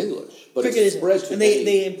Cricket is English, but cricket it's spread English. to and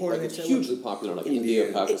they imported it's it. hugely popular in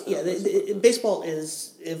India, Pakistan. Baseball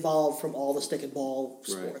is evolved from all the stick and ball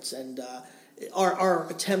sports, right. and our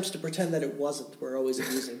attempts to pretend that it wasn't were always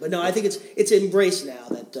amusing. But no, I think it's embraced now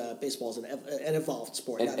that baseball is an evolved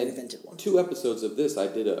sport, not an invented one. 2 episodes of this, I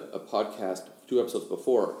did a podcast 2 episodes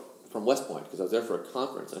before from West Point, because I was there for a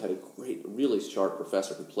conference. I had a great, really sharp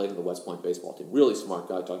professor who played in the West Point baseball team. Really smart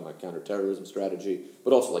guy talking about counterterrorism strategy,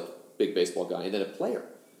 but also like big baseball guy. And then a player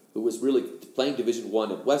who was really playing Division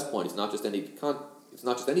I at West Point. It's not just any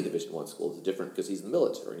Division I school. It's different because he's in the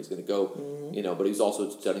military and he's going to go, but he's also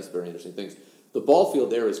studying some very interesting things. The ball field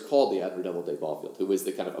there is called the Andrew Doubleday ball field, who is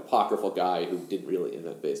the kind of apocryphal guy who didn't really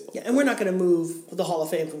invent baseball. Yeah, and we're not going to move the Hall of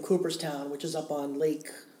Fame from Cooperstown, which is up on Lake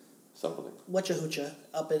Something. Wachahoochee,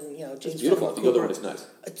 up in James. It's beautiful. Fenimore, You go there when it's nice.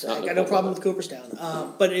 I got no problem with Cooperstown,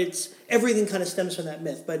 but it's everything kind of stems from that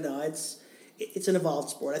myth. But no, it's an evolved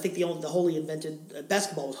sport. I think the wholly invented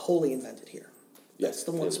basketball was wholly invented here. That's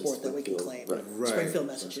the one sport that we can claim. Right. Springfield,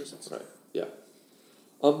 Massachusetts. Right. Yeah.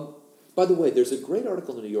 By the way, there's a great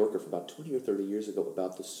article in the New Yorker from about 20 or 30 years ago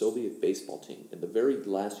about the Soviet baseball team in the very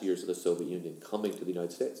last years of the Soviet Union coming to the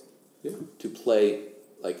United States to play.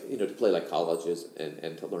 To play like colleges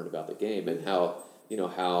and to learn about the game and how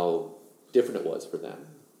different it was for them.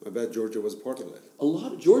 I bet Georgia was part of that. A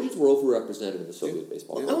lot of Georgians were overrepresented in the Soviet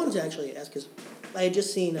baseball. I wanted to actually ask, because I had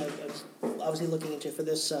just seen, I was obviously looking into for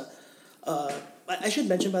this, I should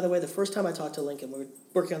mention, by the way, the first time I talked to Lincoln, we were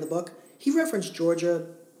working on the book, he referenced Georgia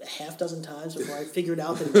a half dozen times before I figured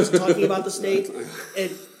out that he was talking about the state.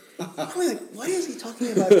 And I'm like, why is he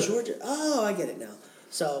talking about Georgia? Oh, I get it now.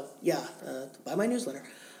 So, buy my newsletter.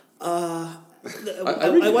 I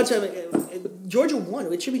want to. Georgia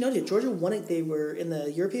won. It should be noted. Georgia won it. They were in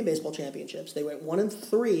the European Baseball Championships. They went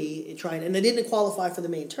 1-3 and they didn't qualify for the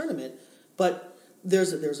main tournament. But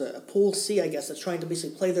there's a pool C, I guess, that's trying to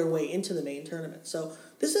basically play their way into the main tournament. So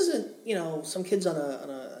this isn't some kids on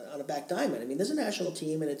a back diamond. I mean, there's a national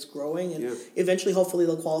team and it's growing, and eventually, hopefully,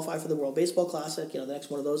 they'll qualify for the World Baseball Classic. The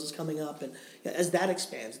next one of those is coming up, and as that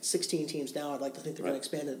expands, it's 16 teams now. I'd like to think they're going to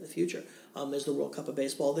expand it in the future. There's the World Cup of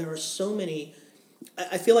Baseball. There are so many.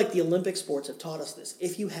 I feel like the Olympic sports have taught us this.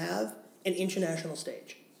 If you have an international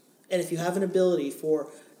stage, and if you have an ability for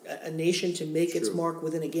a nation to make its mark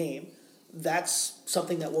within a game, that's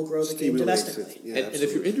something that will grow the game domestically. And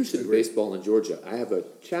if you're interested in baseball in Georgia, I have a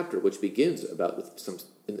chapter which begins in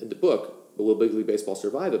the book, Will Big League Baseball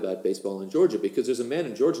Survive, about baseball in Georgia, because there's a man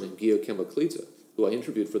in Georgia named Gio Kemokliza, who I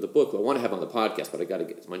interviewed for the book, who I want to have on the podcast, but I got to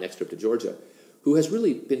get to my next trip to Georgia, who has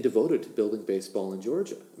really been devoted to building baseball in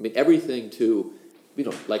Georgia. I mean, everything to,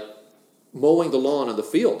 like mowing the lawn on the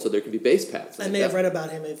field so there can be base paths. I may have read about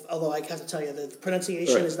him, although I have to tell you the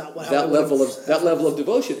pronunciation is not what that level of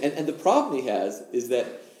devotion. And the problem he has is that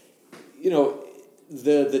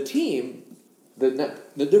the team, they're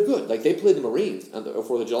good. Like, they play the Marines on the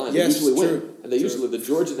 4th of July, and they usually win. And they usually, the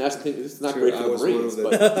Georgia national team, it's not great for the Marines.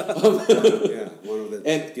 One of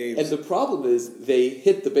the games. And the problem is they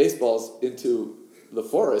hit the baseballs into the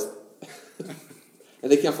forest,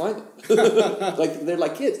 and they can't find them. They're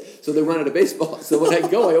like kids, so they run out of baseballs. So when I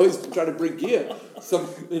go, I always try to bring Gia some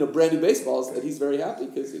brand new baseballs, and he's very happy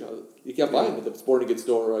because you can't buy them at the sporting goods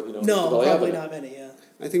store. No, probably not many. Yeah,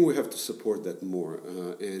 I think we have to support that more.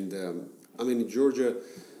 In Georgia,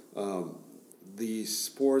 the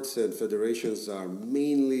sports and federations are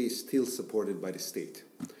mainly still supported by the state.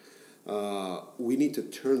 We need to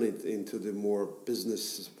turn it into the more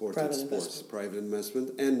business-supported sports, private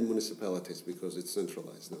investment, and municipalities, because it's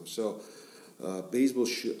centralized now. So baseball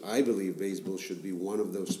I believe baseball should be one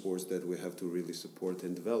of those sports that we have to really support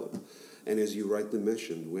and develop. And as you rightly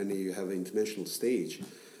mentioned, when you have an international stage,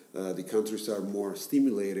 the countries are more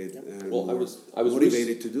stimulated and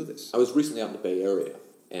motivated to do this. I was recently out in the Bay Area,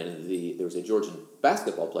 and there was a Georgian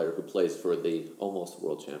basketball player who plays for the almost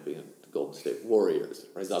world champion Golden State Warriors,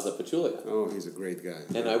 right? Zaza Pachulia. Oh, he's a great guy.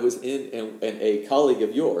 And I was and a colleague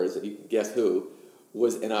of yours, and you can guess who,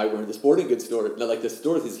 and I were in the sporting goods store. No, like the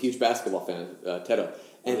store, he's a huge basketball fan, Teto,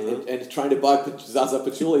 and trying to buy Zaza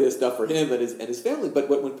Pachulia stuff for him and his family. But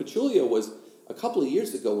when Pachulia was a couple of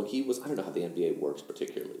years ago, when he was, I don't know how the NBA works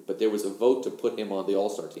particularly, but there was a vote to put him on the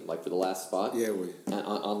All-Star team, like for the last spot. Yeah,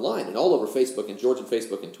 online and all over Facebook and Georgian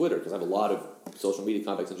Facebook and Twitter, because I have a lot of social media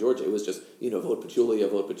contacts in Georgia. It was just, vote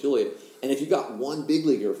Pachulia. And if you got one big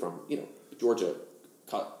leaguer from, Georgia,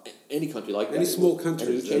 any country like that. Any small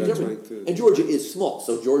countries that are trying to... And Georgia is small,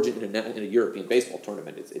 so Georgia in a European baseball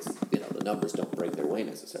tournament, it's the numbers don't break their way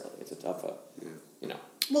necessarily. It's a tough,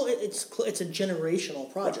 Well, it's a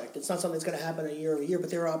generational project. It's not something that's going to happen year over year, but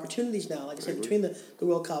there are opportunities now. Like I said, between the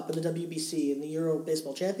World Cup and the WBC and the Euro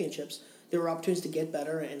Baseball Championships, there are opportunities to get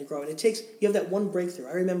better and to grow. And you have that one breakthrough.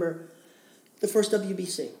 I remember the first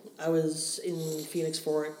WBC. I was in Phoenix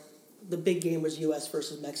for it. The big game was U.S.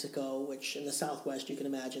 versus Mexico, which in the Southwest, you can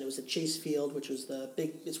imagine. It was at Chase Field, which was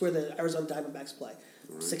it's where the Arizona Diamondbacks play.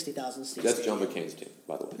 60,000 seats. That's John McCain's team,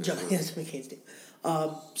 by the way. John McCain's team.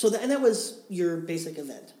 That was your basic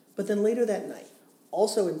event. But then later that night,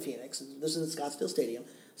 also in Phoenix, this is at Scottsdale Stadium,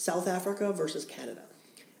 South Africa versus Canada.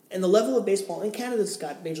 And the level of baseball, and Canada's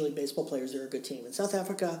got Major League Baseball players, they're a good team, and South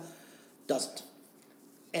Africa doesn't.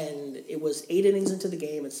 And it was 8 innings into the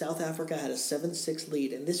game, and South Africa had a 7-6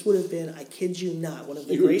 lead. And this would have been, I kid you not, one of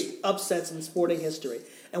the great upsets in sporting history.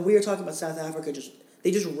 And we are talking about South Africa they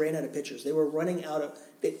just ran out of pitchers. They were running out of.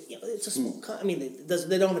 It's a small.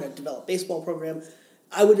 They don't have a developed baseball program.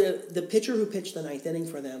 The pitcher who pitched the 9th inning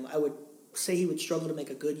for them, I would say he would struggle to make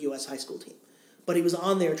a good U.S. high school team, but he was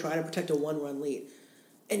on there trying to protect a 1-run lead,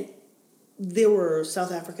 and there were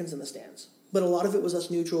South Africans in the stands, but a lot of it was us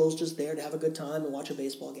neutrals just there to have a good time and watch a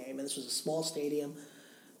baseball game. And this was a small stadium,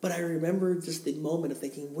 but I remember just the moment of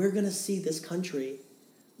thinking, we're going to see this country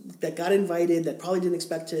that got invited, that probably didn't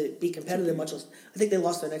expect to be competitive much less. I think they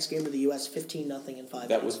lost their next game to the U.S. 15-0 in 5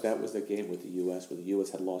 That was the game with the U.S. where the U.S.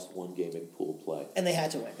 had lost one game in pool play. And they had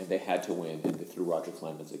to win. And they threw Roger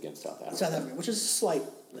Clemens against South Africa. South Africa, which is slight.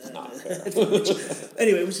 It's not fair.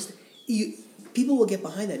 Anyway, it was just... people will get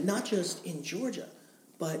behind that, not just in Georgia,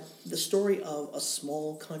 but the story of a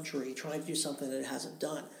small country trying to do something that it hasn't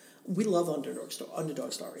done. We love underdog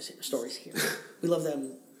stories here. We love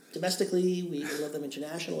them domestically, we love them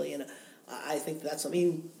internationally, and I think that's.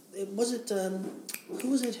 Who was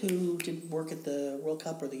it who did work at the World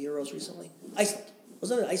Cup or the Euros recently? Iceland.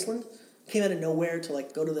 Wasn't it Iceland? Came out of nowhere to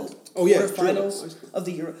go to the quarterfinals of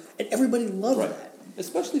the Euro, and everybody loved that.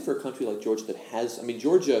 Especially for a country like Georgia that has.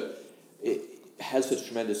 Georgia has such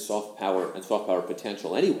tremendous soft power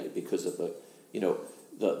potential anyway because of the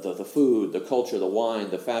food, the culture, the wine,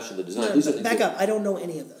 the fashion, the design. Back up. I don't know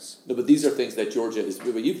any of this. No, but these are things that Georgia is.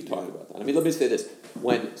 But you can talk about that. Let me say this.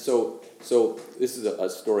 So this is a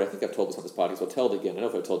story. I think I've told this on this podcast. I'll tell it again. I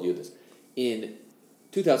don't know if I told you this. In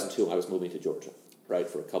 2002, I was moving to Georgia, right,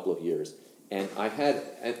 for a couple of years, and I had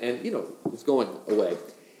was going away,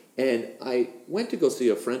 and I went to go see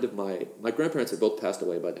a friend of my grandparents had both passed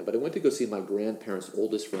away by then, but I went to go see my grandparents'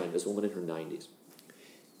 oldest friend, this woman in her 90s,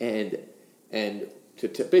 and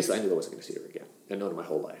basically, I knew I wasn't going to see her again. I'd known her my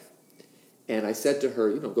whole life. And I said to her,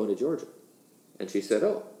 I'm going to Georgia. And she said,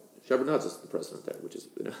 oh, Shevardnadze is the president there, which is,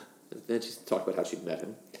 And then she talked about how she'd met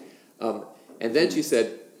him. And then she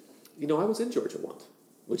said, I was in Georgia once,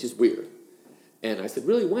 which is weird. And I said,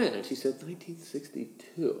 really, when? And she said,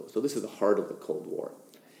 1962. So this is the heart of the Cold War.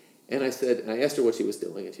 And I asked her what she was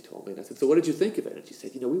doing, and she told me. And I said, so what did you think of it? And she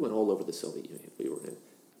said, we went all over the Soviet Union. We were in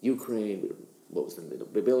Ukraine,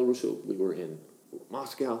 Belarus, we were in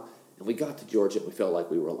Moscow, and we got to Georgia and we felt like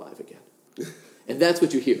we were alive again. And that's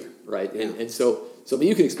what you hear, right? And so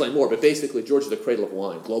you can explain more, but basically Georgia's the cradle of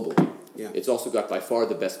wine globally. Yeah. It's also got by far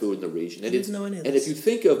the best food in the region. And if you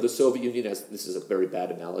think of the Soviet Union as, this is a very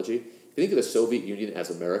bad analogy, if you think of the Soviet Union as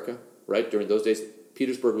America, right? During those days,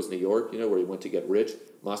 Petersburg was New York, where you went to get rich.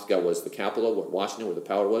 Moscow was the capital, Washington, where the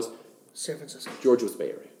power was. San Francisco. Georgia was the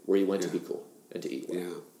Bay Area, where you went to be cool and to eat well. Yeah.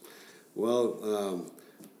 Well,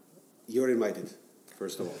 you're invited,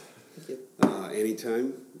 first of all. Thank you.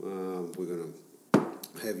 Anytime, we're going to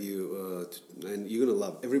have you, and you're going to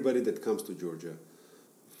love everybody that comes to Georgia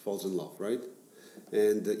falls in love, right?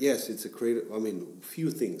 And yes, it's a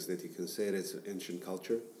few things that you can say. It's ancient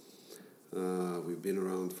culture. We've been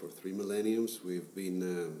around for 3 millenniums. We've been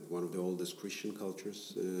one of the oldest Christian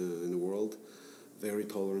cultures in the world. Very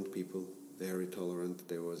tolerant people, very tolerant.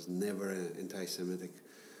 There was never an anti-Semitic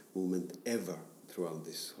movement ever throughout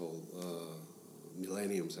this whole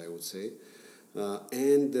millenniums, I would say.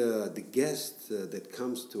 And the guest that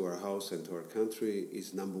comes to our house and to our country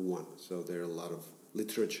is number one. So there are a lot of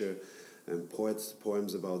literature and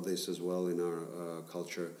poems about this as well in our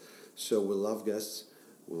culture. So we love guests.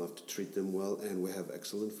 We love to treat them well, and we have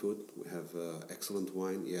excellent food. We have excellent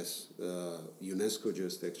wine. Yes, UNESCO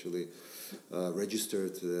just actually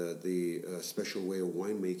registered the special way of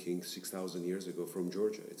winemaking 6,000 years ago from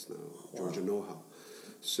Georgia. It's now Georgia know-how.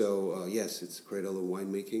 So yes, it's a cradle of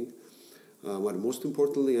winemaking. But most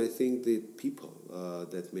importantly, I think the people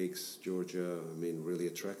that makes Georgia, really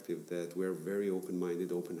attractive. That we're very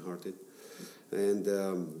open-minded, open-hearted. And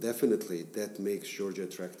definitely that makes Georgia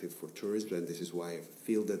attractive for tourism, and this is why I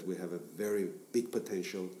feel that we have a very big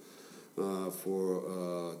potential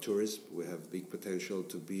for tourism. We have big potential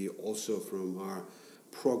to be also from our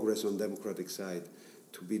progress on democratic side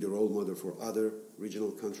to be the role model for other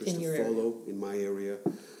regional countries to follow in my area.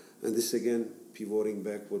 And this again, pivoting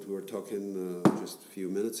back what we were talking just a few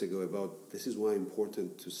minutes ago about, this is why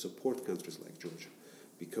important to support countries like Georgia,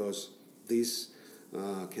 because this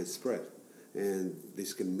can spread. And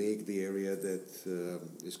this can make the area that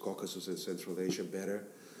is Caucasus and Central Asia better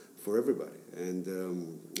for everybody.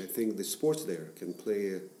 And I think the sports there can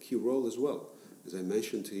play a key role as well. As I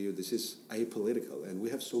mentioned to you, this is apolitical, and we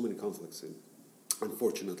have so many conflicts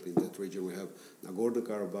unfortunately, in that region. We have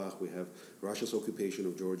Nagorno-Karabakh, we have Russia's occupation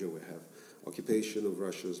of Georgia, we have occupation of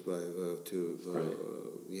Russia's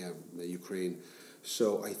Ukraine.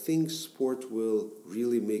 So I think sport will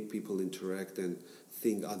really make people interact and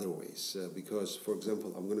think other ways. Because, for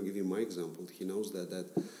example, I'm going to give you my example. He knows that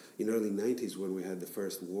in early 90s when we had the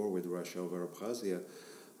first war with Russia over Abkhazia,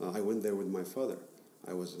 I went there with my father.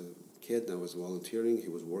 I was a kid, I was volunteering, he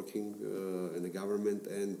was working in the government,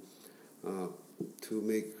 and to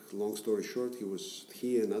make long story short,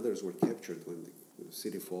 he and others were captured when the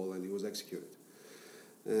city fell, and he was executed.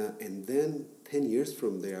 And then 10 years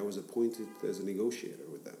from there, I was appointed as a negotiator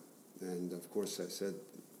with them. And of course, I said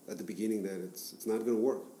at the beginning that it's not going to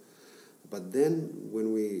work. But then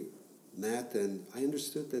when we met, and I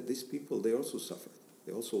understood that these people, they also suffered.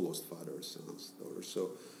 They also lost fathers, sons, daughters.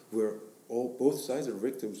 So both sides are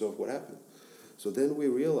victims of what happened. So then we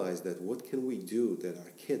realized that what can we do that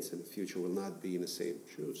our kids in the future will not be in the same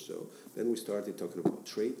shoes. So then we started talking about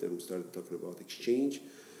trade, then we started talking about exchange,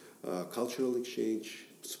 cultural exchange,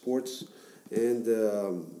 sports, and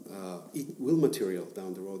it will material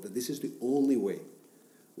down the road that this is the only way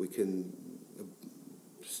we can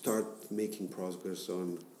start making progress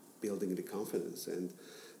on building the confidence. And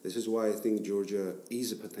this is why I think Georgia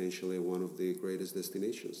is potentially one of the greatest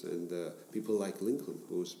destinations. And people like Lincoln,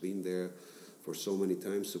 who's been there for so many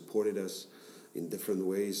times, supported us in different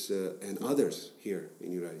ways, and others here in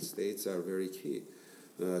the United States are very key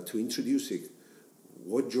to introducing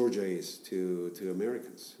what Georgia is to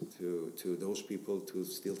Americans, to those people to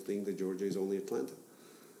still think that Georgia is only Atlanta.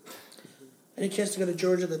 Any chance to go to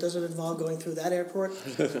Georgia that doesn't involve going through that airport?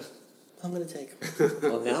 I'm going to take.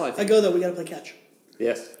 Well, now I go though. We got to play catch.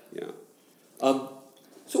 Yes. Yeah.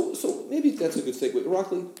 So maybe that's a good segue.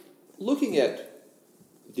 Irakli, looking at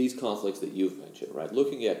these conflicts that you've mentioned, right?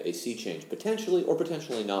 Looking at a sea change, potentially or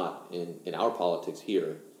potentially not in our politics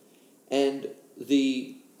here, and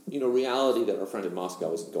the reality that our friend in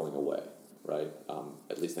Moscow isn't going away, right?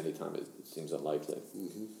 At least anytime it seems unlikely.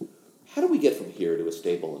 Mm-hmm. How do we get from here to a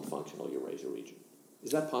stable and functional Eurasia region?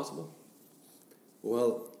 Is that possible?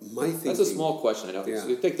 Well, my thinking... That's a small question, I know. Yeah.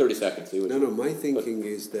 So take 30 seconds. My thinking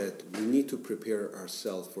is that we need to prepare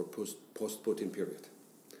ourselves for post-Putin period.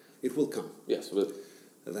 It will come. Yes.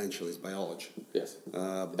 Eventually, it's biology. Yes.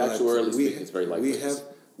 But actuarially speaking, it's very likely.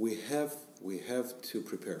 We have to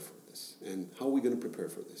prepare for this. And how are we going to prepare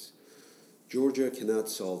for this? Georgia cannot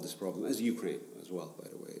solve this problem, as Ukraine as well, by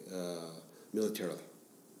the way, militarily.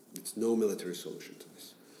 It's no military solution to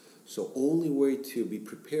this. So only way to be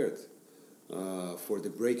prepared for the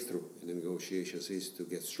breakthrough in the negotiations is to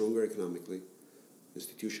get stronger economically,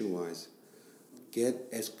 institution-wise, get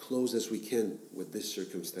as close as we can with these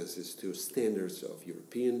circumstances to standards of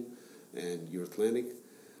European and Euro-Atlantic,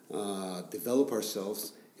 develop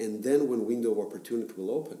ourselves, and then when window of opportunity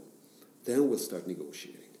will open, then we'll start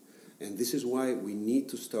negotiating. And this is why we need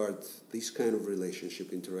to start this kind of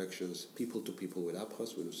relationship interactions, people to people with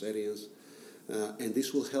Abkhaz, with Ossetians, and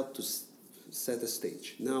this will help to set a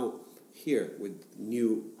stage. Now, here with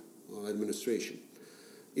new administration,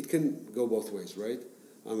 it can go both ways, right?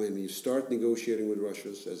 I mean, you start negotiating with Russia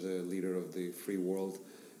as a leader of the free world.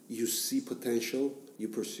 You see potential, you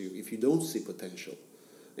pursue. If you don't see potential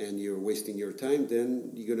and you're wasting your time,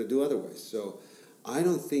 then you're going to do otherwise. So I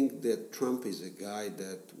don't think that Trump is a guy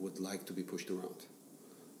that would like to be pushed around.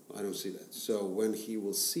 I don't see that. So when he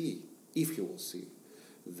will see, if he will see,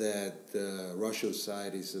 that the Russian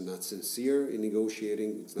side is not sincere in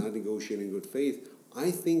negotiating, it's not negotiating in good faith,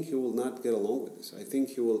 I think he will not get along with this. I think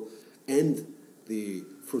he will end the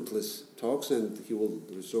fruitless talks and he will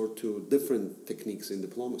resort to different techniques in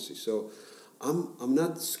diplomacy. So I'm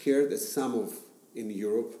not scared as some of in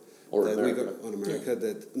Europe or that America. we got on America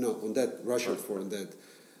that no on that Russian forum that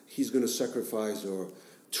he's going to sacrifice or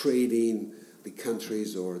trade in the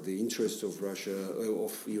countries or the interests of Russia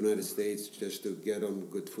of United States just to get on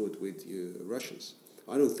good foot with Russians.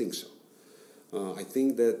 I don't think so. I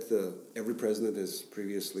think that every president has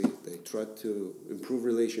previously they tried to improve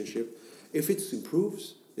relationship. If it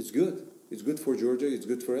improves, it's good. It's good for Georgia. It's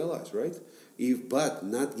good for allies, right? But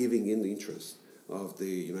not giving in the interest of the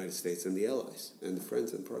United States and the allies and the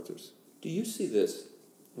friends and partners. Do you see this?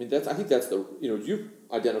 I mean, I think that's you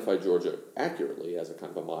identified Georgia accurately as a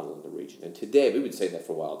kind of a model in the region. And today, we've been saying that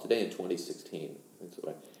for a while. Today in 2016,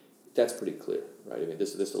 that's pretty clear, right? I mean,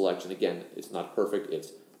 this election, again, it's not perfect.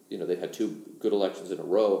 It's, they've had two good elections in a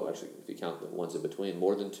row. Actually, if you count the ones in between,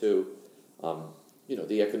 more than two.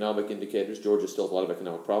 The economic indicators, Georgia still has a lot of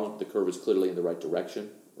economic problems, but the curve is clearly in the right direction,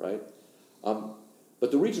 right?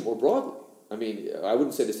 But the region more broadly, I mean, I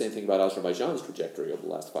wouldn't say the same thing about Azerbaijan's trajectory over the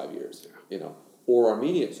last 5 years, or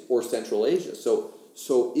Armenia's, or Central Asia.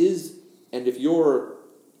 And if you're,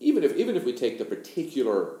 even if we take the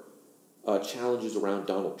particular challenges around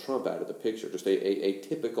Donald Trump out of the picture, just a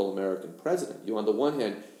typical American president, on the one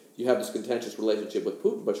hand, you have this contentious relationship with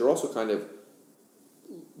Putin, but you're also kind of,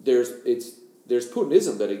 there's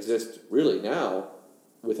Putinism that exists really now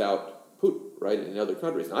without Putin, right, in other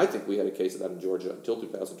countries. And I think we had a case of that in Georgia until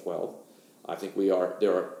 2012. I think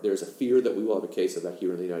there's a fear that we will have a case of that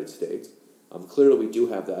here in the United States. Clearly, we do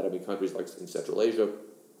have that. I mean, countries like in Central Asia,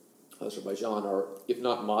 Azerbaijan are, if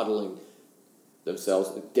not modeling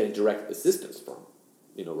themselves, getting direct assistance from,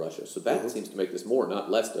 Russia. So that seems to make this more,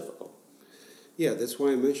 not less difficult. Yeah, that's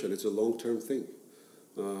why I mentioned it's a long-term thing.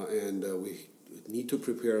 And we need to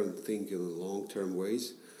prepare and think in long-term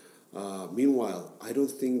ways. Meanwhile, I don't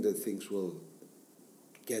think that things will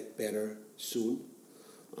get better soon.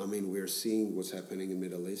 I mean, we're seeing what's happening in the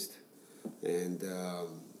Middle East. And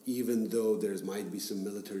even though there might be some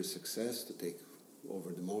military success to take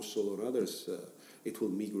over the Mosul or others, it will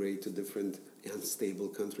migrate to different unstable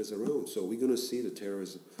countries around. So we're going to see the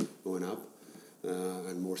terrorism going up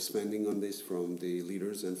and more spending on this from the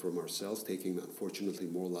leaders and from ourselves, taking, unfortunately,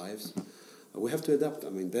 more lives. We have to adapt. I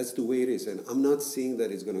mean, that's the way it is. And I'm not seeing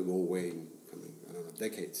that it's going to go away in coming,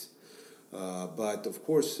 decades. But, of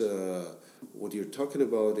course, what you're talking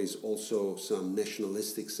about is also some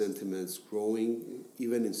nationalistic sentiments growing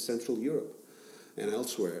even in Central Europe and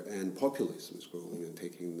elsewhere, and populism is growing and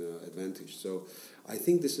taking advantage. So I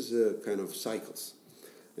think this is a kind of cycles.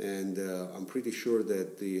 And I'm pretty sure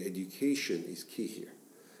that the education is key here.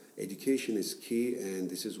 Education is key, and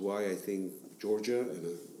this is why I think Georgia and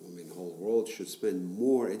the whole world should spend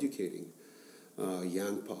more educating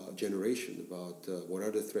young generation about what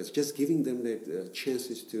are the threats, just giving them the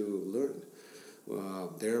chances to learn.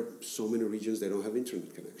 There are so many regions that don't have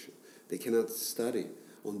internet connection. They cannot study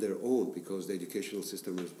on their own because the educational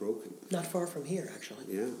system is broken. Not far from here, actually.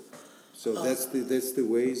 Yeah. So that's the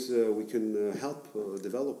ways we can help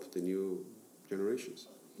develop the new generations.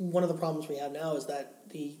 One of the problems we have now is that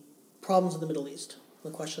the problems in the Middle East,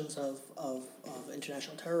 the questions of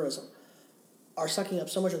international terrorism, are sucking up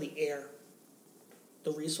so much of the air,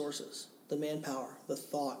 the resources, the manpower, the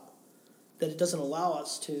thought, that it doesn't allow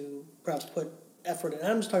us to perhaps put effort in.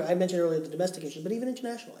 I mentioned earlier the domestic issues, but even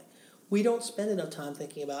internationally, we don't spend enough time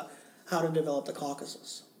thinking about how to develop the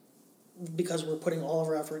Caucasus because we're putting all of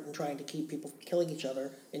our effort in trying to keep people killing each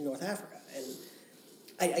other in North Africa. And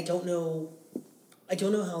I don't know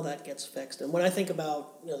how that gets fixed. And when I think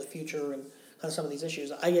about the future and kind of some of these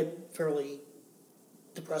issues, I get fairly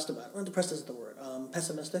depressed about it. Well, depressed isn't the word.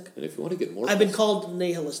 Pessimistic. And if you want to get more... I've been called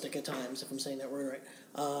nihilistic at times, if I'm saying that word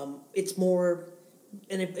right. It's more...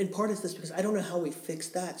 And in part it's this because I don't know how we fix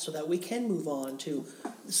that so that we can move on to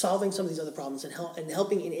solving some of these other problems and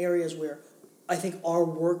helping in areas where I think our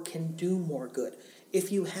work can do more good. If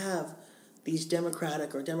you have these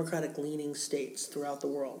democratic-leaning states throughout the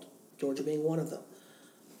world, Georgia being one of them,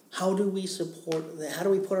 how do we support that? How do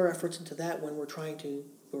we put our efforts into that when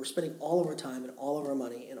we're spending all of our time and all of our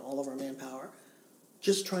money and all of our manpower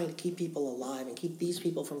just trying to keep people alive and keep these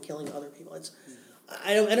people from killing other people?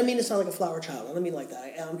 I don't mean to sound like a flower child. I don't mean like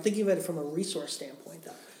that. I'm thinking about it from a resource standpoint,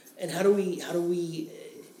 though. And how do we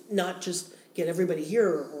not just get everybody here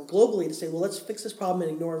or globally to say, well, let's fix this problem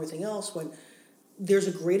and ignore everything else, when there's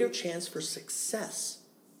a greater chance for success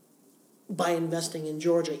by investing in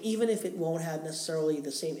Georgia, even if it won't have necessarily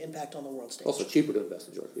the same impact on the world stage. Also cheaper to invest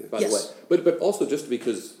in Georgia, by Yes. the way. But also just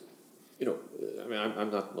because, I mean,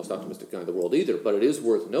 I'm not the most optimistic guy in the world either, but it is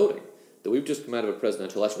worth noting that we've just come out of a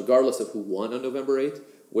presidential election, regardless of who won on November 8th,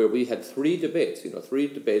 where we had three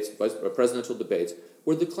presidential debates,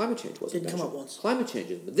 where the climate change wasn't Didn't come mentioned. up once. Climate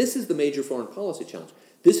change. This is the major foreign policy challenge.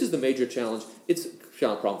 This is the major challenge. It's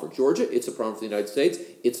a problem for Georgia. It's a problem for the United States.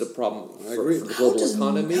 It's a problem for the global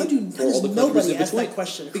economy. How for all the countries nobody in ask between. that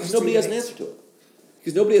question? Because nobody has an answer to it.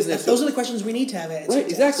 Because nobody has an answer. Those are the questions we need to have answered. Right,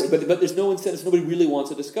 exactly. But there's no incentive. Nobody really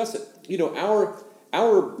wants to discuss it.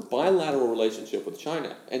 Our bilateral relationship with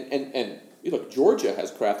China, and look, Georgia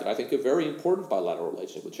has crafted, I think, a very important bilateral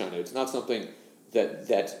relationship with China. It's not something that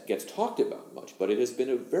gets talked about much, but it has been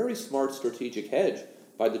a very smart strategic hedge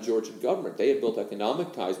by the Georgian government. They have built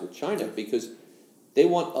economic ties with China because they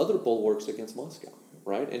want other bulwarks against Moscow,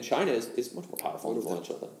 right? And China is much more powerful and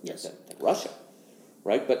influential than Russia,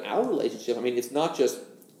 right? But our relationship, I mean, it's not just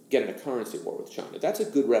getting a currency war with China. That's a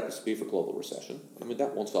good recipe for global recession. I mean,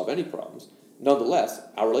 that won't solve any problems. Nonetheless,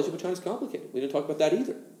 our relationship with China is complicated. We didn't talk about that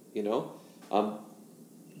either,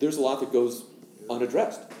 There's a lot that goes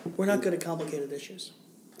unaddressed. We're not good at complicated issues.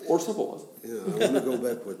 Or simple ones. Yeah, I want to go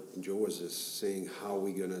back what Joe was just saying, how are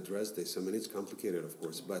we going to address this? I mean, it's complicated, of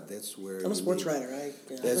course, but that's where... I'm a sports writer,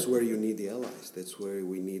 That's where you need the allies. That's where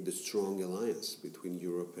we need the strong alliance between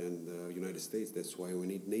Europe and the United States. That's why we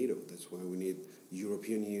need NATO. That's why we need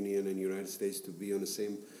European Union and United States to be on the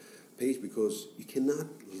same page, because you cannot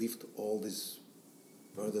lift all this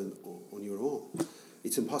burden on your own.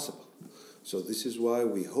 It's impossible. So this is why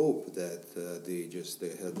we hope that they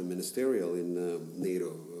had the ministerial in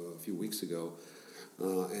NATO a few weeks ago,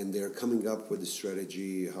 and they're coming up with a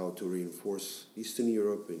strategy how to reinforce Eastern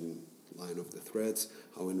Europe in line of the threats,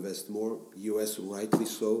 how invest more. U.S., rightly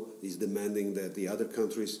so, is demanding that the other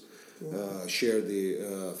countries share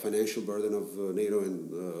the financial burden of NATO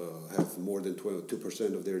and have more than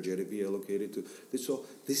 2% of their GDP allocated to this. So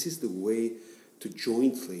this is the way to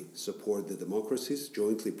jointly support the democracies,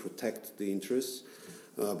 jointly protect the interests,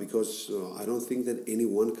 because I don't think that any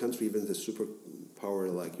one country, even the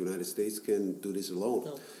superpower like United States, can do this alone.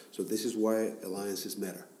 No. So this is why alliances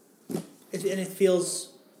matter. And it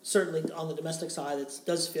feels, certainly on the domestic side, it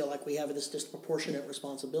does feel like we have this disproportionate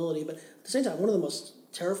responsibility, but at the same time, one of the most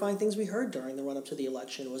terrifying things we heard during the run-up to the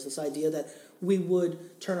election was this idea that we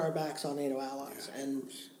would turn our backs on NATO allies, and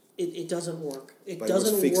it doesn't work. It But it was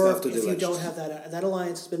doesn't fixed work after the if you election. don't have that. That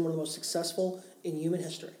alliance has been one of the most successful in human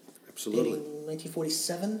history. Absolutely. Dating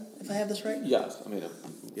 1947, if I have this right. Yes, I mean,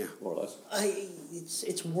 Yeah. more or less.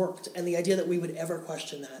 It's worked, and the idea that we would ever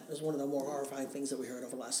question that is one of the more horrifying things that we heard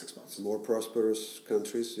over the last 6 months. More prosperous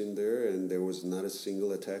countries in there, and there was not a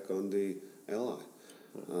single attack on the ally.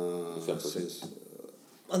 Except for Since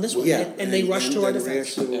On this one, Yeah, and they rushed to our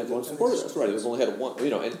defense. reaction- And everyone supported us, right? We've only had one,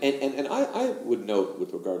 and I would note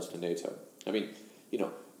with regards to NATO, I mean,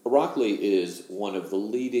 Irakli is one of the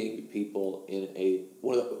leading people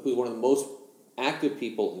who's one of the most active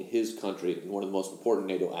people in his country and one of the most important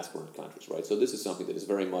NATO aspirant countries, right? So this is something that is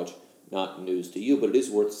very much not news to you, but it is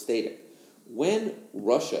worth stating. When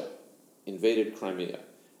Russia invaded Crimea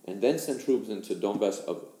and then sent troops into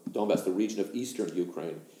Donbass, the region of eastern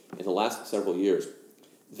Ukraine, in the last several years,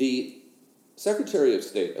 the Secretary of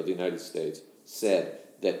State of the United States said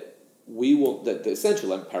that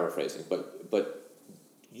essentially, I'm paraphrasing, but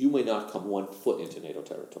you may not come 1 foot into NATO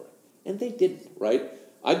territory. And they didn't, right?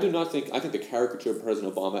 I think the caricature of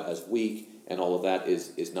President Obama as weak and all of that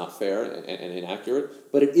is not fair and inaccurate,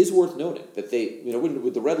 but it is worth noting that they,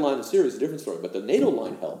 with the red line in Syria is a different story, but the NATO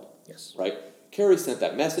line held. Yes. Right? Kerry sent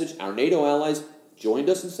that message. Our NATO allies joined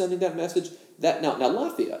us in sending that message. Now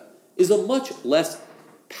Latvia is a much less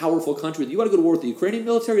powerful country. You want to go to war with the Ukrainian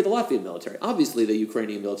military or the Latvian military? Obviously, the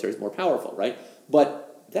Ukrainian military is more powerful, right? But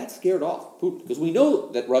that scared off Putin because we know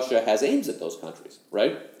that Russia has aims at those countries,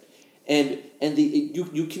 right? And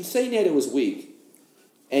you can say NATO is weak,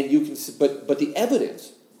 and but the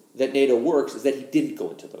evidence that NATO works is that he didn't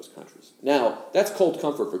go into those countries. Now that's cold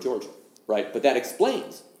comfort for Georgia, right? But that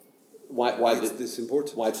explains why it's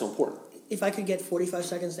important. Why it's so important. If I could get 45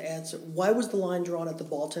 seconds to answer, why was the line drawn at the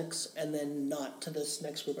Baltics and then not to this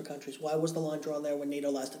next group of countries? Why was the line drawn there when NATO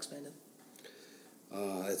last expanded?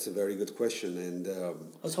 That's a very good question, and I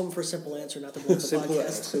was hoping for a simple answer, not to blow up the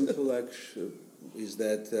podcast. simple action is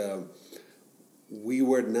that we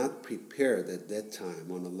were not prepared at that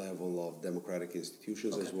time on a level of democratic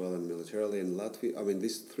institutions as well and militarily. And Latvia, I mean,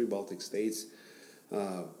 these three Baltic states,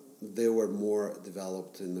 they were more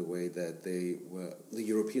developed in the way that the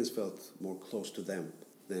Europeans felt more close to them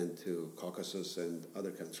than to Caucasus and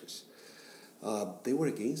other countries. They were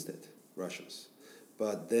against it, Russians.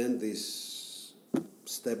 But then this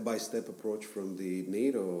step-by-step approach from the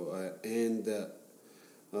NATO and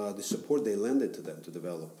the support they lended to them to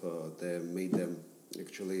develop, they made them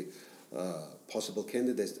actually possible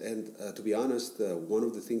candidates. And to be honest, one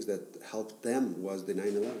of the things that helped them was the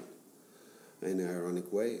 9/11. In an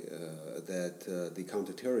ironic way, that the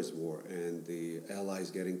counterterrorism war and the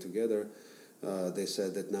allies getting together, they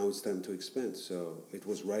said that now it's time to expand. So it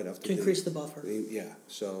was right after to increase the buffer. Yeah,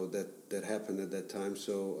 so that happened at that time.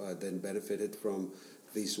 So then benefited from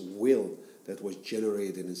this will that was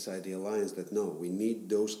generated inside the alliance. That no, we need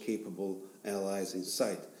those capable allies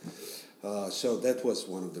inside. So that was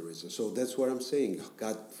one of the reasons. So that's what I'm saying.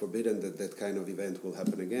 God forbidden that kind of event will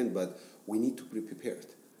happen again, but we need to be prepared.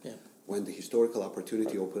 Yeah. When the historical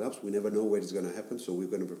opportunity opens up, we never know where it's going to happen, so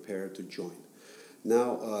we're going to prepare to join.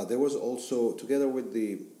 Now, there was also, together with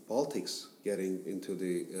the Baltics getting into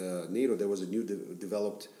the NATO, there was a new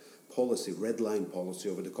developed policy, red line policy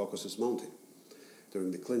over the Caucasus Mountain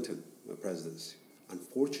during the Clinton presidency.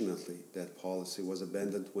 Unfortunately, that policy was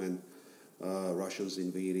abandoned when Russians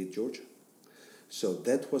invaded Georgia. So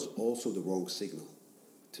that was also the wrong signal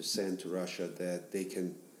to send to Russia that they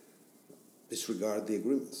can disregard the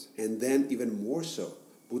agreements. And then even more so,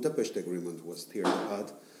 Budapest Agreement was teared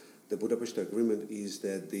apart. The Budapest Agreement is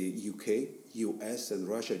that the UK, US, and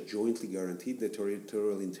Russia jointly guaranteed the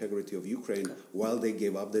territorial integrity of Ukraine while they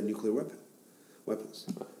gave up their nuclear weapons.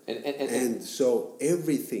 And so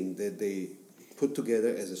everything that they put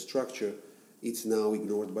together as a structure, it's now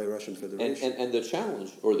ignored by Russian Federation. And the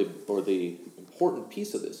challenge, or the important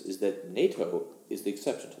piece of this, is that NATO is the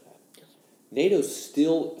exception to that. NATO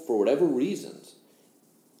still, for whatever reasons,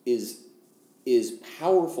 is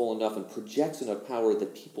powerful enough and projects enough power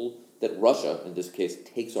that Russia, in this case,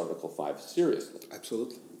 takes Article 5 seriously.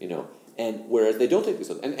 Absolutely. And whereas they don't take this,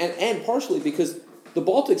 and partially because the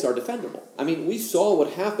Baltics are defendable. I mean, we saw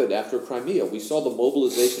what happened after Crimea. We saw the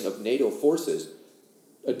mobilization of NATO forces,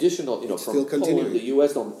 additional, from Poland, the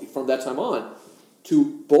U.S. from that time on,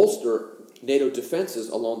 to bolster NATO defenses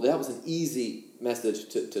along. That was an easy message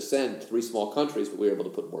to send three small countries, but we were able to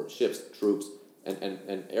put more ships, troops, and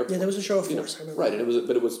airplanes. Yeah, there was a show of force. Right, and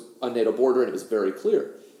it was on NATO border, and it was very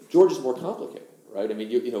clear. Georgia's more complicated, right? I mean,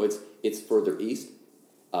 it's further east.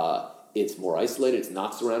 It's more isolated. It's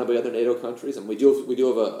not surrounded by other NATO countries, and we do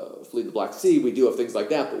have a fleet in the Black Sea. We do have things like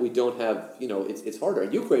that, but we don't have. It's harder.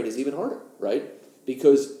 And Ukraine is even harder, right?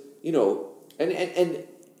 Because and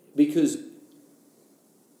because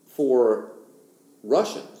for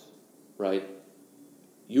Russians, right,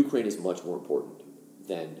 Ukraine is much more important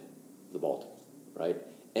than the Baltics, right?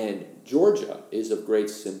 And Georgia is of great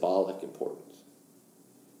symbolic importance,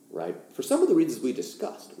 right? For some of the reasons we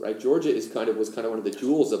discussed, right? Georgia was kind of one of the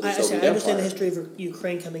jewels of the Soviet Empire. I understand the history of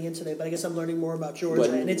Ukraine coming in today, but I guess I'm learning more about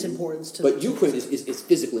Georgia and its importance to. But Ukraine is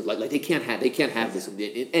physically like they can't have this, and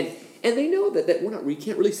they know that we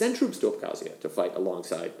can't really send troops to Abkhazia to fight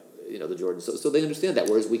alongside the Georgians, so they understand that.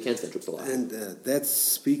 Whereas we can send troops a lot. And that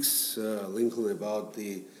speaks, Lincoln, about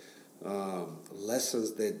the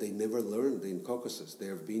lessons that they never learned in Caucasus. They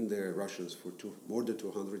have been there, Russians, for more than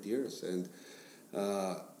 200 years, and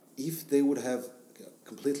if they would have a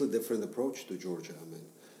completely different approach to Georgia, I mean,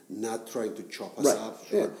 not trying to chop us up.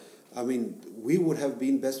 Sure. I mean, we would have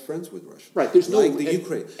been best friends with Russia. Right. There's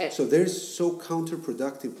Ukraine. So they're so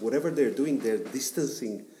counterproductive. Whatever they're doing, they're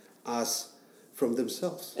distancing us from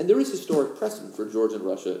themselves. And there is historic precedent for Georgia and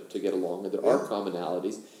Russia to get along, and there are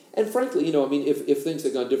commonalities. And frankly, if things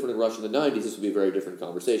had gone different in Russia in the 90s, this would be a very different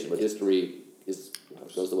conversation. But history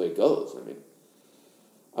goes the way it goes. I mean,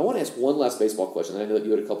 I want to ask one last baseball question. I know that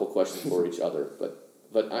you had a couple questions for each other,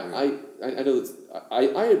 but I know that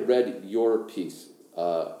I had read your piece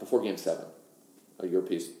before Game 7. Your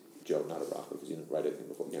piece, Joe, not a rock, because you didn't write anything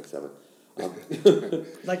before Game 7. I'd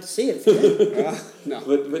like to see it. No.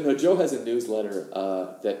 But no, Joe has a newsletter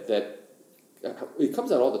that it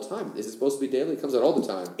comes out all the time. Is it supposed to be daily? It comes out all the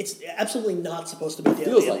time. It's absolutely not supposed to be daily.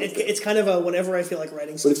 Feels like it's kind of a whenever I feel like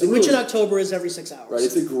writing something, which in October is every 6 hours. Right,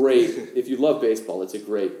 it's a great, if you love baseball, it's a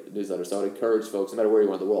great newsletter. So I would encourage folks, no matter where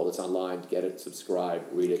you are in the world, it's online, get it, subscribe,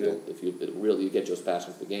 read it. Okay. If you get Joe's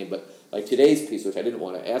passion for the game. But like today's piece, which I didn't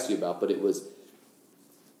want to ask you about, but it was,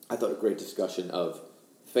 I thought, a great discussion of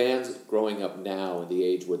fans growing up now in the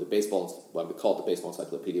age where the baseball, well, we call it the baseball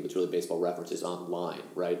encyclopedia, but it's really baseball references online,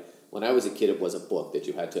 right? When I was a kid, it was a book that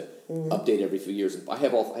you had to update every few years. And I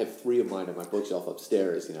have 3 of mine on my bookshelf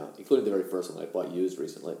upstairs, including the very first one I bought used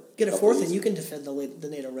recently. Get a 4th, and you can defend the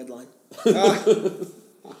NATO red line.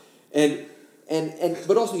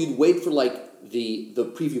 But also you'd wait for the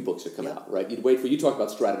preview books to come out, right? You'd wait for, you talked about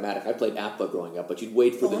Stratomatic. I played APBA growing up, but you'd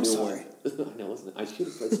wait for the new one. I know, wasn't it? I should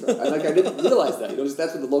have played Stratomatic. I didn't realize that.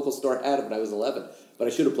 That's what the local store had it when I was 11. But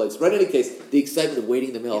I should have played. But in any case, the excitement of waiting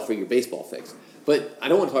in the mail for your baseball fix. But I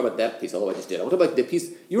don't want to talk about that piece, although I just did. I want to talk about the piece.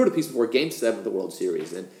 You wrote a piece before Game 7 of the World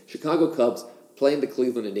Series, and Chicago Cubs playing the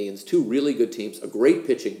Cleveland Indians, 2 really good teams, a great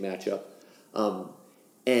pitching matchup,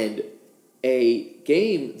 and a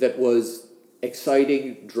game that was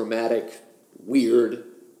exciting, dramatic, weird,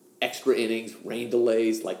 extra innings, rain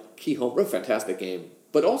delays, key home run, fantastic game,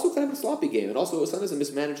 but also kind of a sloppy game, and also sometimes a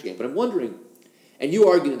mismanaged game. But I'm wondering, and you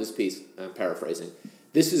argued in this piece, I'm paraphrasing,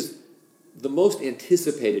 this is the most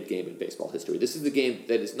anticipated game in baseball history. This is the game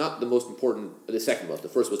that is not the most important, the second most. The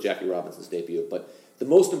first was Jackie Robinson's debut, but the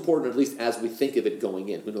most important, at least as we think of it going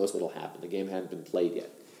in. Who knows what will happen? The game hadn't been played yet.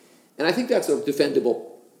 And I think that's a defendable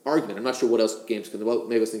argument. I'm not sure what else games can. Well,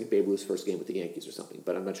 maybe I was thinking Babe Ruth's first game with the Yankees or something,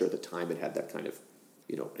 but I'm not sure at the time it had that kind of,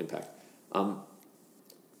 impact.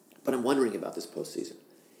 But I'm wondering about this postseason.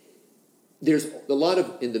 There's a lot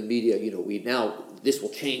of in the media. This will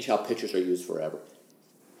change how pitchers are used forever.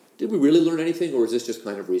 Did we really learn anything, or is this just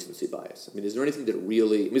kind of recency bias? I mean, is there anything that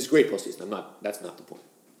really? It's a great postseason. That's not the point.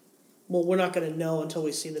 Well, we're not going to know until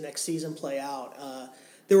we see the next season play out.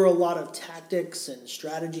 There were a lot of tactics and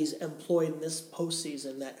strategies employed in this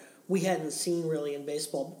postseason that we hadn't seen really in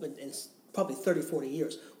baseball in probably 30, 40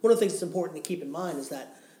 years. One of the things that's important to keep in mind is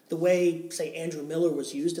that the way, say, Andrew Miller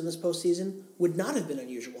was used in this postseason would not have been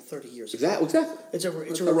unusual 30 years ago. Exactly. It's a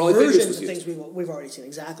reversion to things we've already seen.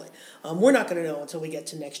 Exactly. We're not going to know until we get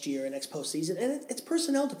to next year and next postseason, and it's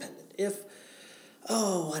personnel dependent. If,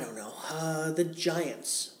 I don't know, the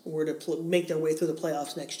Giants were to make their way through the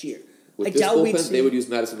playoffs next year, with this bullpen, they would use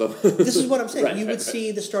Madison Bumgarner. This is what I'm saying. You would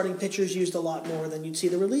see the starting pitchers used a lot more than you'd see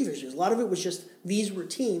the relievers used. A lot of it was just these were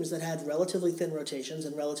teams that had relatively thin rotations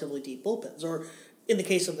and relatively deep bullpens, or in the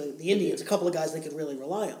case of the Indians, a couple of guys they could really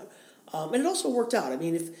rely on. And it also worked out. I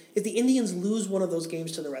mean, if the Indians lose one of those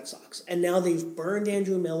games to the Red Sox, and now they've burned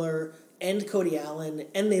Andrew Miller and Cody Allen,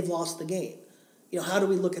 and they've lost the game, how do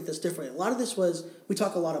we look at this differently? A lot of this we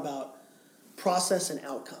talk a lot about process and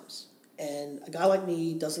outcomes. And a guy like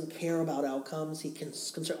me doesn't care about outcomes. He can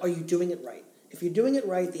concern, are you doing it right? If you're doing it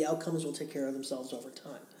right, the outcomes will take care of themselves over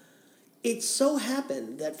time. It so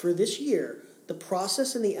happened that for this year, the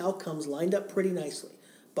process and the outcomes lined up pretty nicely.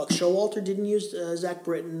 Buck Showalter didn't use Zach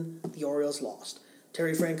Britton. The Orioles lost.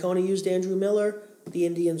 Terry Francona used Andrew Miller. The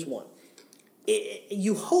Indians won.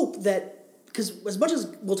 You hope that, because as much as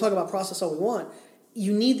we'll talk about process all we want,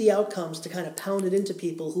 you need the outcomes to kind of pound it into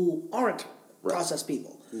people who aren't process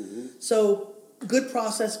people. Mm-hmm. So good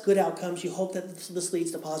process, good outcomes. You hope that this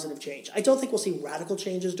leads to positive change. I don't think we'll see radical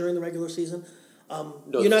changes during the regular season. No,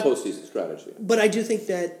 it's postseason strategy. But I do think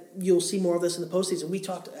that you'll see more of this in the postseason.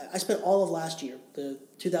 I spent all of last year, the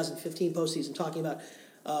 2015 postseason, talking about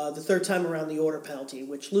the third time around the order penalty,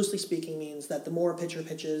 which loosely speaking means that the more a pitcher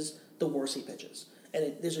pitches, the worse he pitches.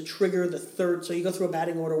 And there's a trigger, the third. So you go through a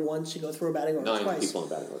batting order once, you go through a batting order twice. 9 people in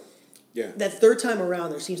batting order. Yeah. That third time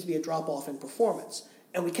around, there seems to be a drop-off in performance.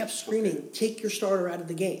 And we kept screaming, take your starter out of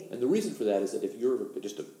the game. And the reason for that is that if you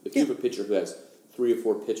have a pitcher who has 3 or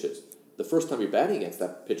 4 pitches, the first time you're batting against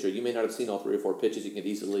that pitcher, you may not have seen all 3 or 4 pitches. You can get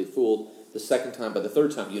easily fooled. The second time, but the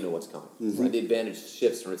third time, you know what's coming. Mm-hmm. Right? The advantage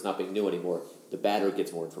shifts when it's not being new anymore. The batter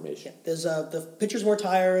gets more information. Yeah. There's the pitcher's more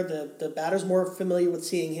tired. The batter's more familiar with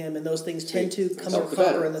seeing him, and those things tend to come up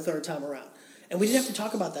cover in the third time around. And we didn't have to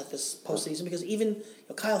talk about that this postseason because even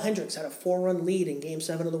Kyle Hendricks had a 4-run lead in Game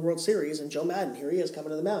 7 of the World Series, and Joe Madden, here he is coming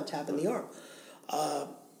to the mound, tapping the arm. I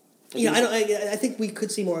think we could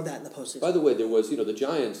see more of that in the postseason. By the way, there was the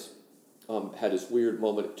Giants had this weird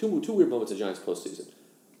moment, two weird moments in Giants postseason.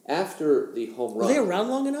 After the home run, were they around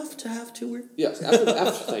long enough to have 2 weird? Yes. After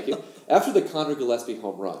thank you. After the Conor Gillespie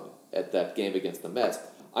home run at that game against the Mets,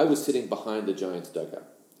 I was sitting behind the Giants dugout,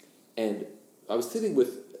 and I was sitting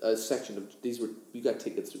with a section of these got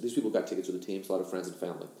tickets. These people got tickets with the teams, a lot of friends and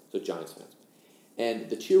family, so Giants fans, and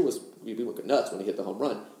the cheer was we went nuts when he hit the home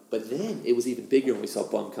run. But then it was even bigger when we saw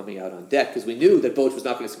Bum coming out on deck because we knew that Boch was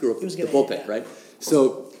not going to screw up the bullpen, right?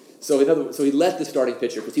 So in other words, he let the starting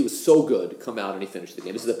pitcher because he was so good come out and he finished the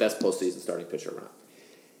game. This is the best postseason starting pitcher around.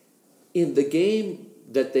 In the game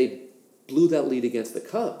that they blew that lead against the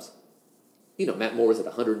Cubs, Matt Moore was at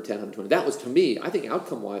 110, 120. That was, to me, I think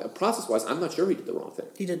outcome-wise, process-wise, I'm not sure he did the wrong thing.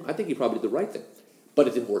 He did. I think he probably did the right thing. But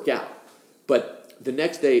it didn't work out. But the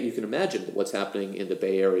next day, you can imagine what's happening in the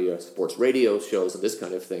Bay Area sports radio shows and this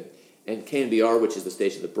kind of thing. And KNBR, which is the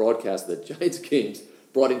station that broadcasts the Giants games,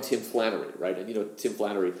 brought in Tim Flannery, right? And Tim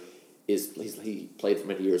Flannery he played for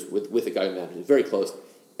many years with a guy who managed, very close,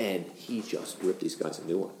 and he just ripped these guys a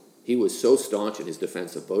new one. He was so staunch in his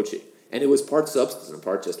defense of Bochy. And it was part substance and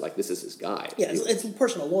part just like, this is his guy. Yeah, it's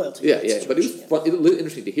personal loyalty. Yeah, but it was fun,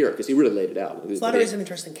 interesting to hear it because he really laid it out. Flannery's an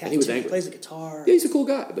interesting cat, and he was too. angry. He plays the guitar. Yeah, he's a cool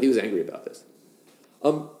guy, but he was angry about this.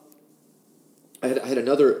 I had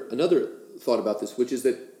another thought about this, which is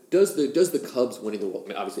that does the Cubs winning the World, I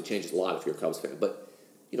mean, obviously it changes a lot if you're a Cubs fan, but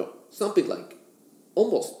something like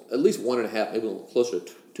almost at least 1.5, maybe a little closer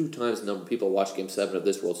to 2 times the number of people watched Game 7 of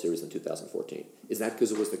this World Series in 2014. Is that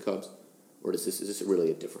because it was the Cubs, or is this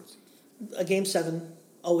really a difference? A Game 7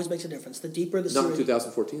 always makes a difference. The deeper the series... Not in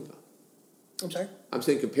 2014, though. I'm sorry? I'm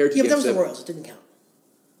saying compared to Game 7... Yeah, but Game that was 7. the Royals. It didn't count.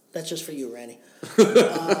 That's just for you, Randy.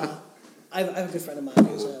 I have a good friend of mine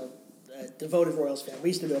who's a devoted Royals fan. We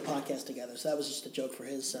used to do a podcast together, so that was just a joke for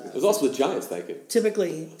his... it was also the Giants, thank you.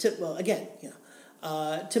 Typically,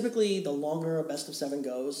 the longer a best of 7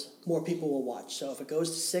 goes, more people will watch. So if it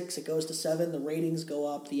goes to 6, it goes to 7, the ratings go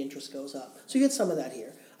up, the interest goes up. So you get some of that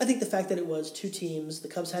here. I think the fact that it was 2 teams, the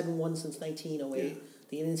Cubs hadn't won since 1908,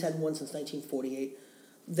 the Indians hadn't won since 1948,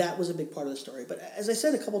 that was a big part of the story. But as I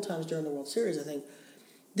said a couple times during the World Series, I think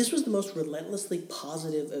this was the most relentlessly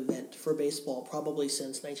positive event for baseball probably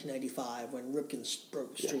since 1995 when Ripken's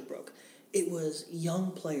streak broke. It was young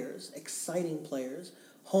players, exciting players,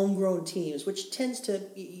 homegrown teams, which tends to...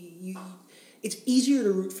 it's easier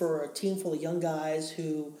to root for a team full of young guys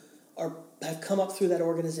who have come up through that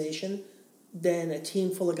organization than a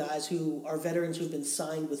team full of guys who are veterans who've been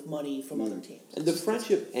signed with money from other teams. And the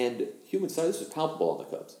friendship and human side, this was palpable on the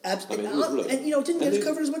Cubs. Absolutely. I mean, it was really, and it didn't get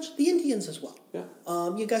covered as much. The Indians as well. Yeah.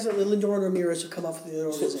 You guys like Lindor and Ramirez who come up through the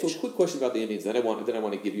organization. So a quick question about the Indians. Then I want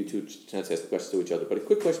to give you 2 chances to ask the questions to each other. But a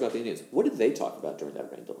quick question about the Indians. What did they talk about during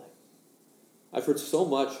that rain delay? I've heard so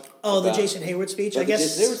much. Oh, the Jason Hayward speech. I guess.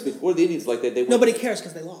 Jason Hayward speech. What are the Indians like? They nobody cares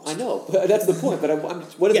because they lost. I know, but that's the point. But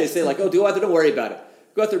what did they say? Like, oh, don't worry about it.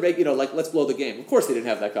 Go out there, make let's blow the game. Of course, they didn't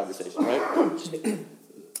have that conversation, right?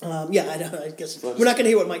 I know. I guess we're not going to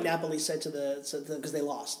hear what Mike Napoli said because they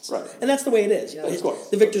lost. Right, and that's the way it is. Of course.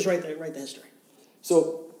 The victors write the history.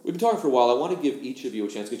 So we've been talking for a while. I want to give each of you a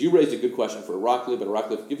chance because you raised a good question for Rockley, but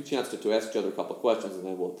Rockley, give a chance to ask each other a couple of questions, and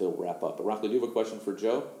then they'll wrap up. But Rockley, do you have a question for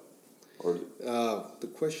Joe? Or the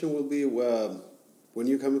question will be when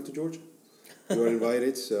you're coming to Georgia. You're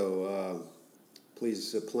invited, so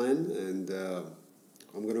please plan and.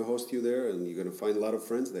 I'm going to host you there, and you're going to find a lot of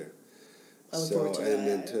friends there. I look forward to that. And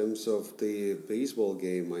in terms of the baseball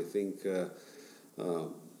game, I think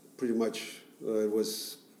pretty much it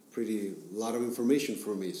was a lot of information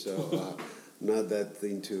for me. So not that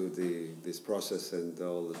into this process and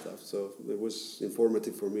all the stuff. So it was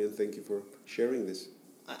informative for me, and thank you for sharing this.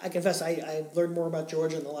 I confess, I learned more about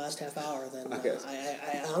Georgia in the last half hour than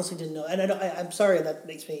I honestly didn't know. And I'm sorry that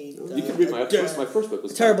makes me... you can read my first book.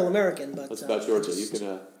 Was a terrible American, but... It's about Georgia. You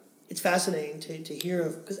can... It's fascinating to hear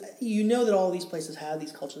of... Because you know that all these places have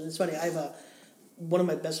these cultures. It's funny, I have one of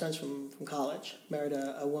my best friends from college married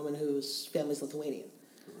a woman whose family's Lithuanian.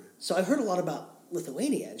 Right. So I've heard a lot about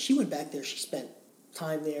Lithuania, and she went back there, she spent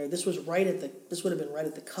time there. This would have been right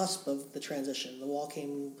at the cusp of the transition. The wall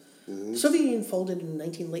came... Mm-hmm. The Soviet Union folded in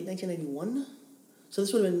late 1991, so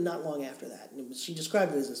this would have been not long after that. And she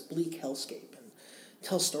described it as this bleak hellscape and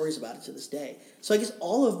tells stories about it to this day. So I guess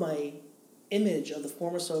all of my image of the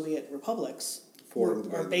former Soviet republics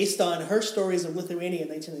are based on her stories of Lithuania in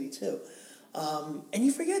 1982. And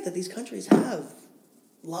you forget that these countries have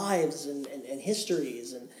lives and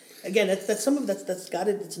histories. And again, that's some of that's got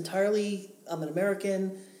it. It's entirely, I'm an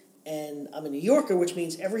American. And I'm a New Yorker, which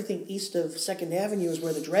means everything east of 2nd Avenue is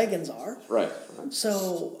where the dragons are. Right.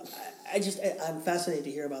 So I'm fascinated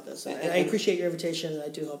to hear about this. And I appreciate your invitation, and I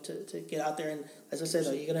do hope to get out there. And as I said,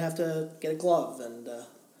 though, you're going to have to get a glove. And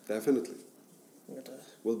definitely.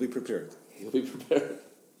 We'll be prepared. You'll be prepared.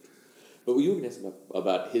 But you were going to ask him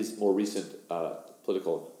about his more recent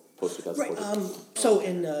political post-2014. Right. So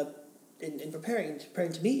in preparing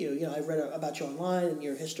to meet you, I read about you online and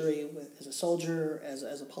your history as a soldier,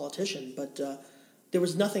 as a politician, but there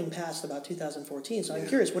was nothing passed about 2014. So I'm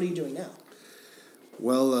curious, what are you doing now?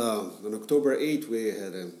 Well, on October 8th, we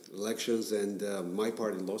had elections, and my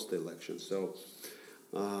party lost the election. So,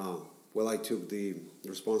 I took the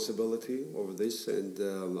responsibility over this, and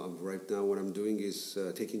right now what I'm doing is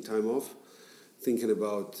taking time off, thinking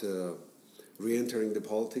about re-entering the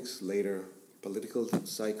politics later. Political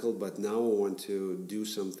cycle, but now I want to do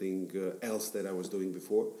something else that I was doing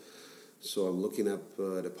before. So I'm looking up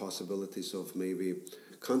the possibilities of maybe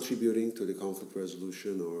contributing to the conflict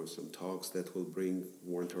resolution or some talks that will bring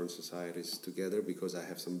war-torn societies together, because I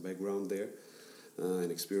have some background there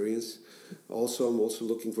and experience. Also, I'm also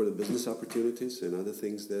looking for the business opportunities and other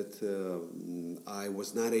things that I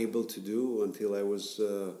was not able to do until I was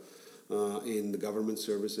in the government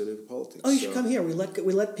service and in politics. Oh, you should come here. We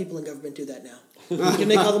let people in government do that now. You can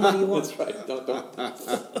make all the money you want. That's right.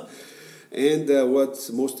 Don't. And what's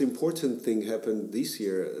most important thing happened this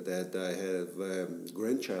year, that I have a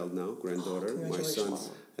grandchild now, granddaughter, my son's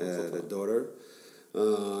daughter,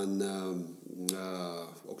 on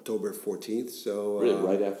October 14th. So really,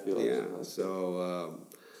 right after the election. Yeah. So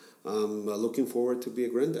I'm looking forward to be a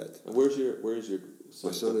granddad. And where's your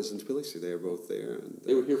son? My son is in Tbilisi. They are both there. And,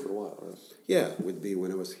 they were here for a while, right? Yeah, would be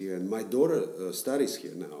when I was here. And my daughter studies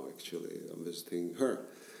here now, actually. I'm visiting her.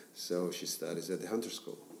 So she studies at the Hunter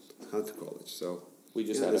College. So we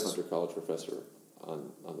just had a Hunter College professor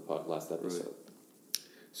on the last episode. Right.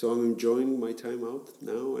 So I'm enjoying my time out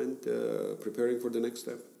now and preparing for the next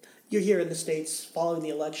step. You're here in the States following the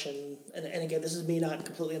election, and again, this is me not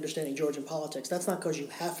completely understanding Georgian politics. That's not because you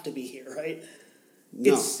have to be here, right?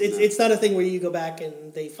 No, it's not a thing where you go back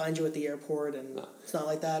and they find you at the airport, and it's not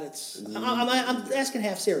like that. It's I'm asking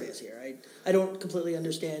half serious here. I don't completely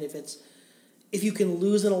understand if you can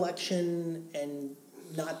lose an election and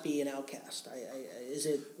not be an outcast. Is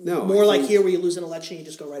it more like here where you lose an election, you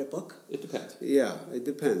just go write a book? It depends. Yeah, it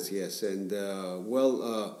depends, yes. And,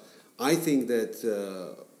 I think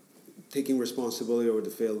that taking responsibility over the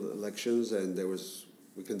failed elections, and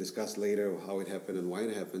we can discuss later how it happened and why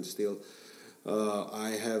it happened still,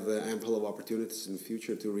 I have ample of opportunities in the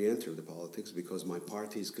future to re-enter the politics, because my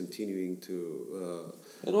party is continuing to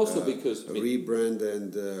and also because rebrand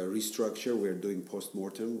and restructure. We're doing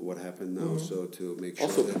post-mortem what happened now, so to make sure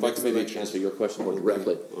also, that if I can maybe answer your question more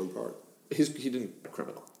directly, on part. He didn't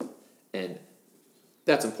criminal, and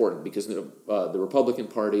that's important because the Republican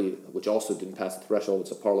Party, which also didn't pass the threshold,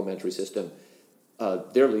 it's a parliamentary system.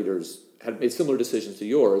 Their leaders had made similar decisions to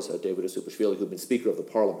yours, David Asupashvili, who'd been Speaker of the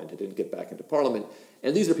Parliament and didn't get back into Parliament.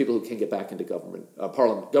 And these are people who can get back into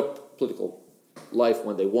political life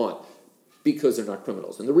when they want, because they're not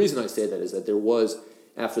criminals. And the reason I say that is that there was,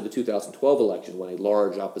 after the 2012 election, when a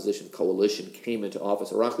large opposition coalition came into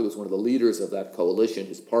office, Irakli was one of the leaders of that coalition.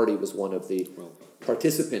 His party was one of the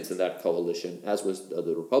participants in that coalition, as was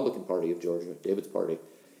the Republican Party of Georgia, David's party.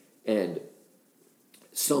 And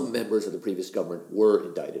some members of the previous government were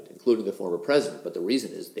indicted, including the former president, but the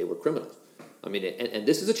reason is they were criminals. I mean, and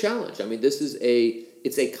this is a challenge. I mean,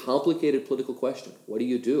 it's a complicated political question. What do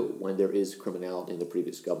you do when there is criminality in the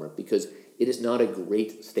previous government? Because it is not a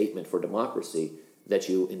great statement for democracy that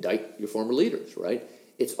you indict your former leaders, right?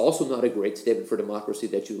 It's also not a great statement for democracy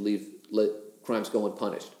that you let crimes go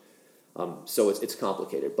unpunished. So it's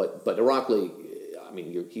complicated. But Irakli, I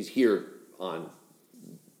mean, he's here on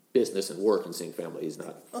business and work and seeing family. He's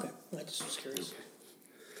not. Okay, I just was curious.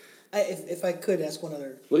 Okay. If I could ask one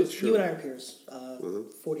other. Please, sure. You and I are peers.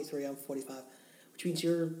 43, I'm 45, which means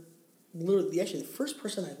you're literally actually the first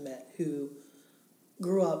person I've met who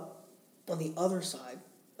grew up on the other side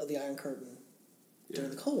of the Iron Curtain during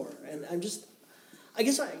the Cold War. And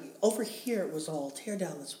over here it was all tear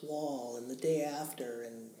down this wall and the day after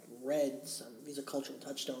and Reds. These are cultural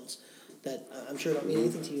touchstones that I'm sure don't mean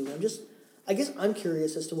anything to you. I'm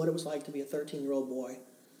curious as to what it was like to be a 13-year-old boy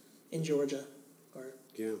in Georgia,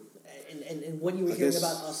 and what you were hearing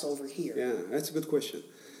about us over here. Yeah, that's a good question.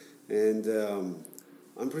 And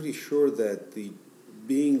I'm pretty sure that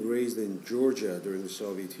being raised in Georgia during the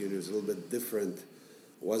Soviet Union is a little bit different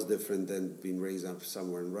than being raised up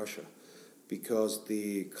somewhere in Russia, because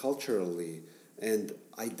culturally and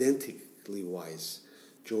identically wise,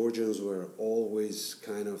 Georgians were always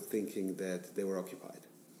kind of thinking that they were occupied.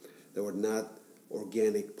 They were not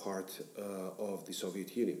organic part of the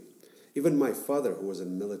Soviet Union. Even my father, who was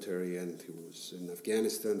in the military and he was in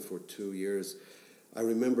Afghanistan for 2 years, I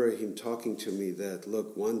remember him talking to me that,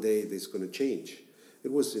 look, one day this is going to change.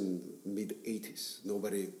 It was in mid-'80s.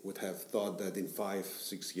 Nobody would have thought that in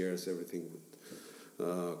 5-6 years everything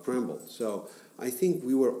would crumble. So I think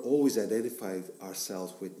we were always identified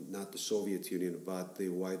ourselves with not the Soviet Union, but the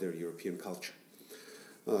wider European culture,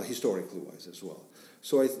 historically wise as well.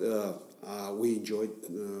 So we enjoyed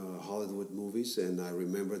Hollywood movies, and I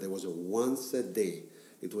remember there was once a day.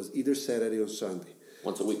 It was either Saturday or Sunday.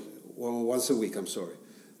 Once a week? Well, once a week, I'm sorry.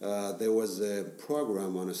 There was a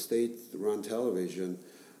program on a state-run television,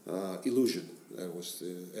 Illusion.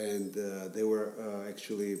 They were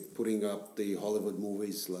actually putting up the Hollywood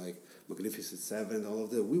movies like Magnificent Seven, all of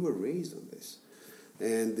that. We were raised on this.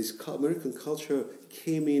 And this American culture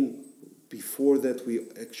came in before that we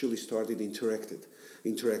actually started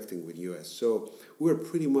interacting with U.S. So we were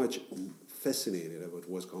pretty much fascinated about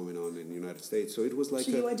what's going on in the United States. So it was like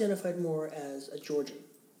so you identified more as a Georgian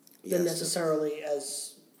than necessarily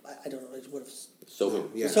as, I don't know, what if... Soviet.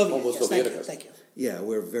 Yeah. Soviet, Almost yes, Soviet. thank you. Yeah,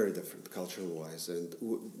 we're very different cultural-wise, and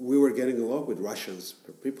we were getting along with Russians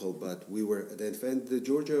people, but we were, and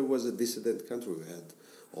Georgia was a dissident country. We had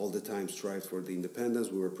all the time strive for the independence.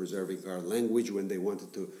 We were preserving our language when they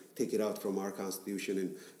wanted to take it out from our constitution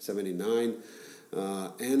in '79,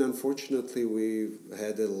 and unfortunately, we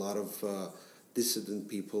had a lot of dissident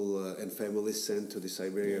people and families sent to the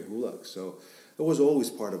Siberia Gulag. So it was always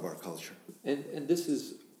part of our culture. And this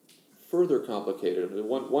is further complicated. I mean,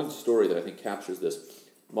 one story that I think captures this.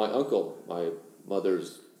 My uncle, my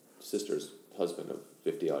mother's sister's husband of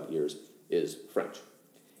 50-odd years, is French.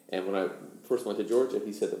 And when I first went to Georgia,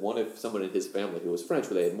 he said that someone in his family who was French,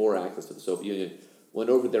 where they had more access to the Soviet Union, went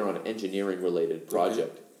over there on an engineering-related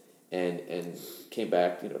project and came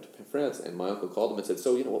back, to France. And my uncle called him and said,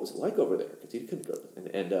 "So, what was it like over there?" Because he couldn't go.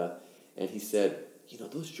 And he said,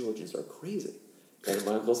 "Those Georgians are crazy." And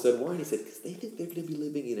my uncle said, "Why?" And he said, "Because they think they're going to be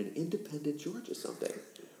living in an independent Georgia someday."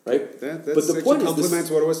 Right? That's but the point complements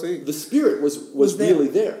what I was saying. The spirit was really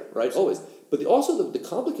there, right? Always. But also the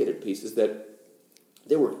complicated piece is that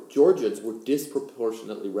Georgians were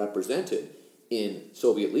disproportionately represented in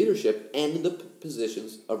Soviet leadership and in the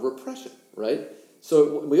positions of repression, right?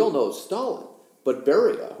 So we all know Stalin, but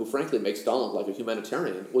Beria, who frankly makes Stalin like a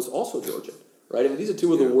humanitarian, was also Georgian, right? I mean, these are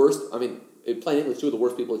two of the worst, in plain English, two of the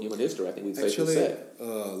worst people in human history, I think we'd safely say.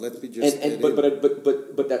 Let me just...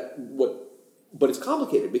 But it's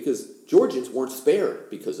complicated because Georgians weren't spared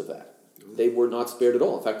because of that. They were not spared at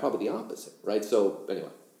all. In fact, probably the opposite, right? So, anyway.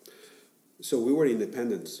 So we were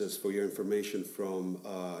independent, just for your information, from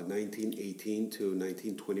 1918 to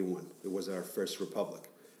 1921. It was our first republic.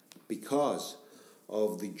 Because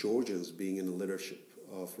of the Georgians being in the leadership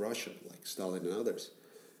of Russia, like Stalin and others,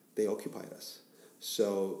 they occupied us.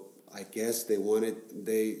 So I guess they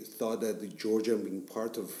thought that the Georgia being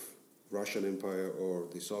part of Russian Empire or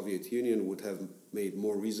the Soviet Union would have made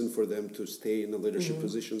more reason for them to stay in the leadership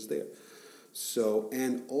positions there. So,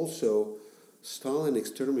 and also, Stalin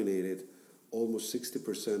exterminated almost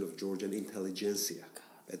 60% of Georgian intelligentsia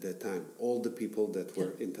at that time, all the people that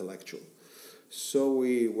were intellectual. So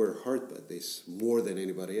we were hurt by this more than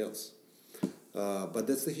anybody else. But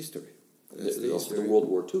that's the history. There's also the World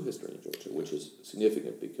War II history in Georgia, which is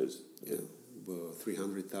significant because...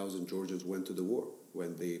 300,000 Georgians went to the war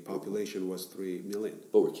when the population was 3 million.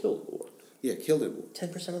 But were killed in the war. Yeah, killed in war.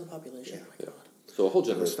 10% of the population. Yeah. Oh my God. So a whole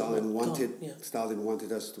generation. Stalin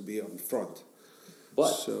wanted us to be on front.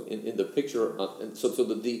 But in the picture,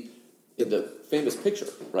 in the famous picture,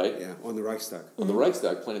 right? Yeah, on the Reichstag. On the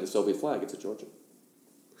Reichstag, planting the Soviet flag, it's a Georgian.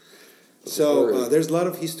 So there's a lot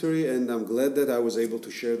of history, and I'm glad that I was able to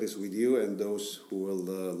share this with you and those who will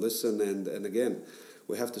listen. And again,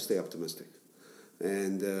 we have to stay optimistic.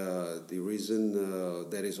 And the reason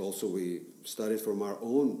that is also we studied from our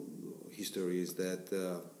own history is that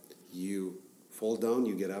you fall down,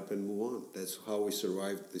 you get up and move on. That's how we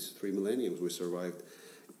survived these 3 millenniums. We survived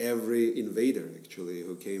every invader, actually,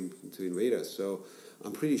 who came to invade us. So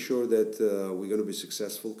I'm pretty sure that we're going to be a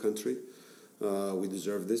successful country. We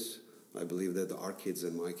deserve this. I believe that our kids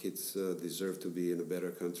and my kids deserve to be in a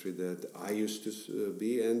better country that I used to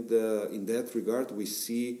be. And in that regard, we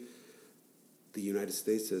see the United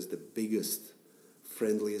States as the biggest,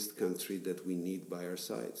 friendliest country that we need by our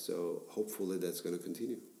side. So hopefully that's going to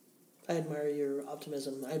continue. I admire your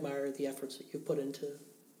optimism. I admire the efforts that you put into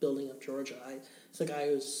building up Georgia. It's a guy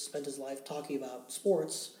who's spent his life talking about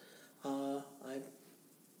sports. I'm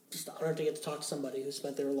just honored to get to talk to somebody who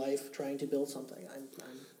spent their life trying to build something.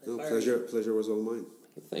 Pleasure was all mine.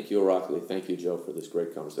 Thank you, Irakli. Thank you, Joe, for this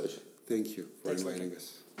great conversation. Thank you for inviting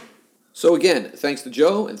us. So again, thanks to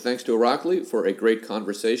Joe and thanks to Irakli for a great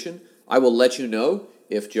conversation. I will let you know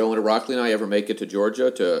if Joe and Irakli and I ever make it to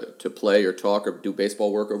Georgia to play or talk or do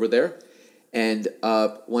baseball work over there. And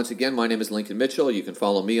once again, my name is Lincoln Mitchell. You can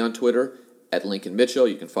follow me on Twitter at Lincoln Mitchell.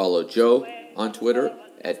 You can follow Joe on Twitter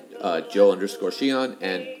at Joe_Sheehan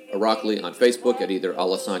and Irakli on Facebook at either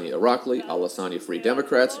Alessania Irakli, Alessania Free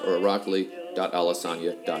Democrats, or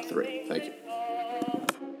Irakli.alessania.3. Thank you.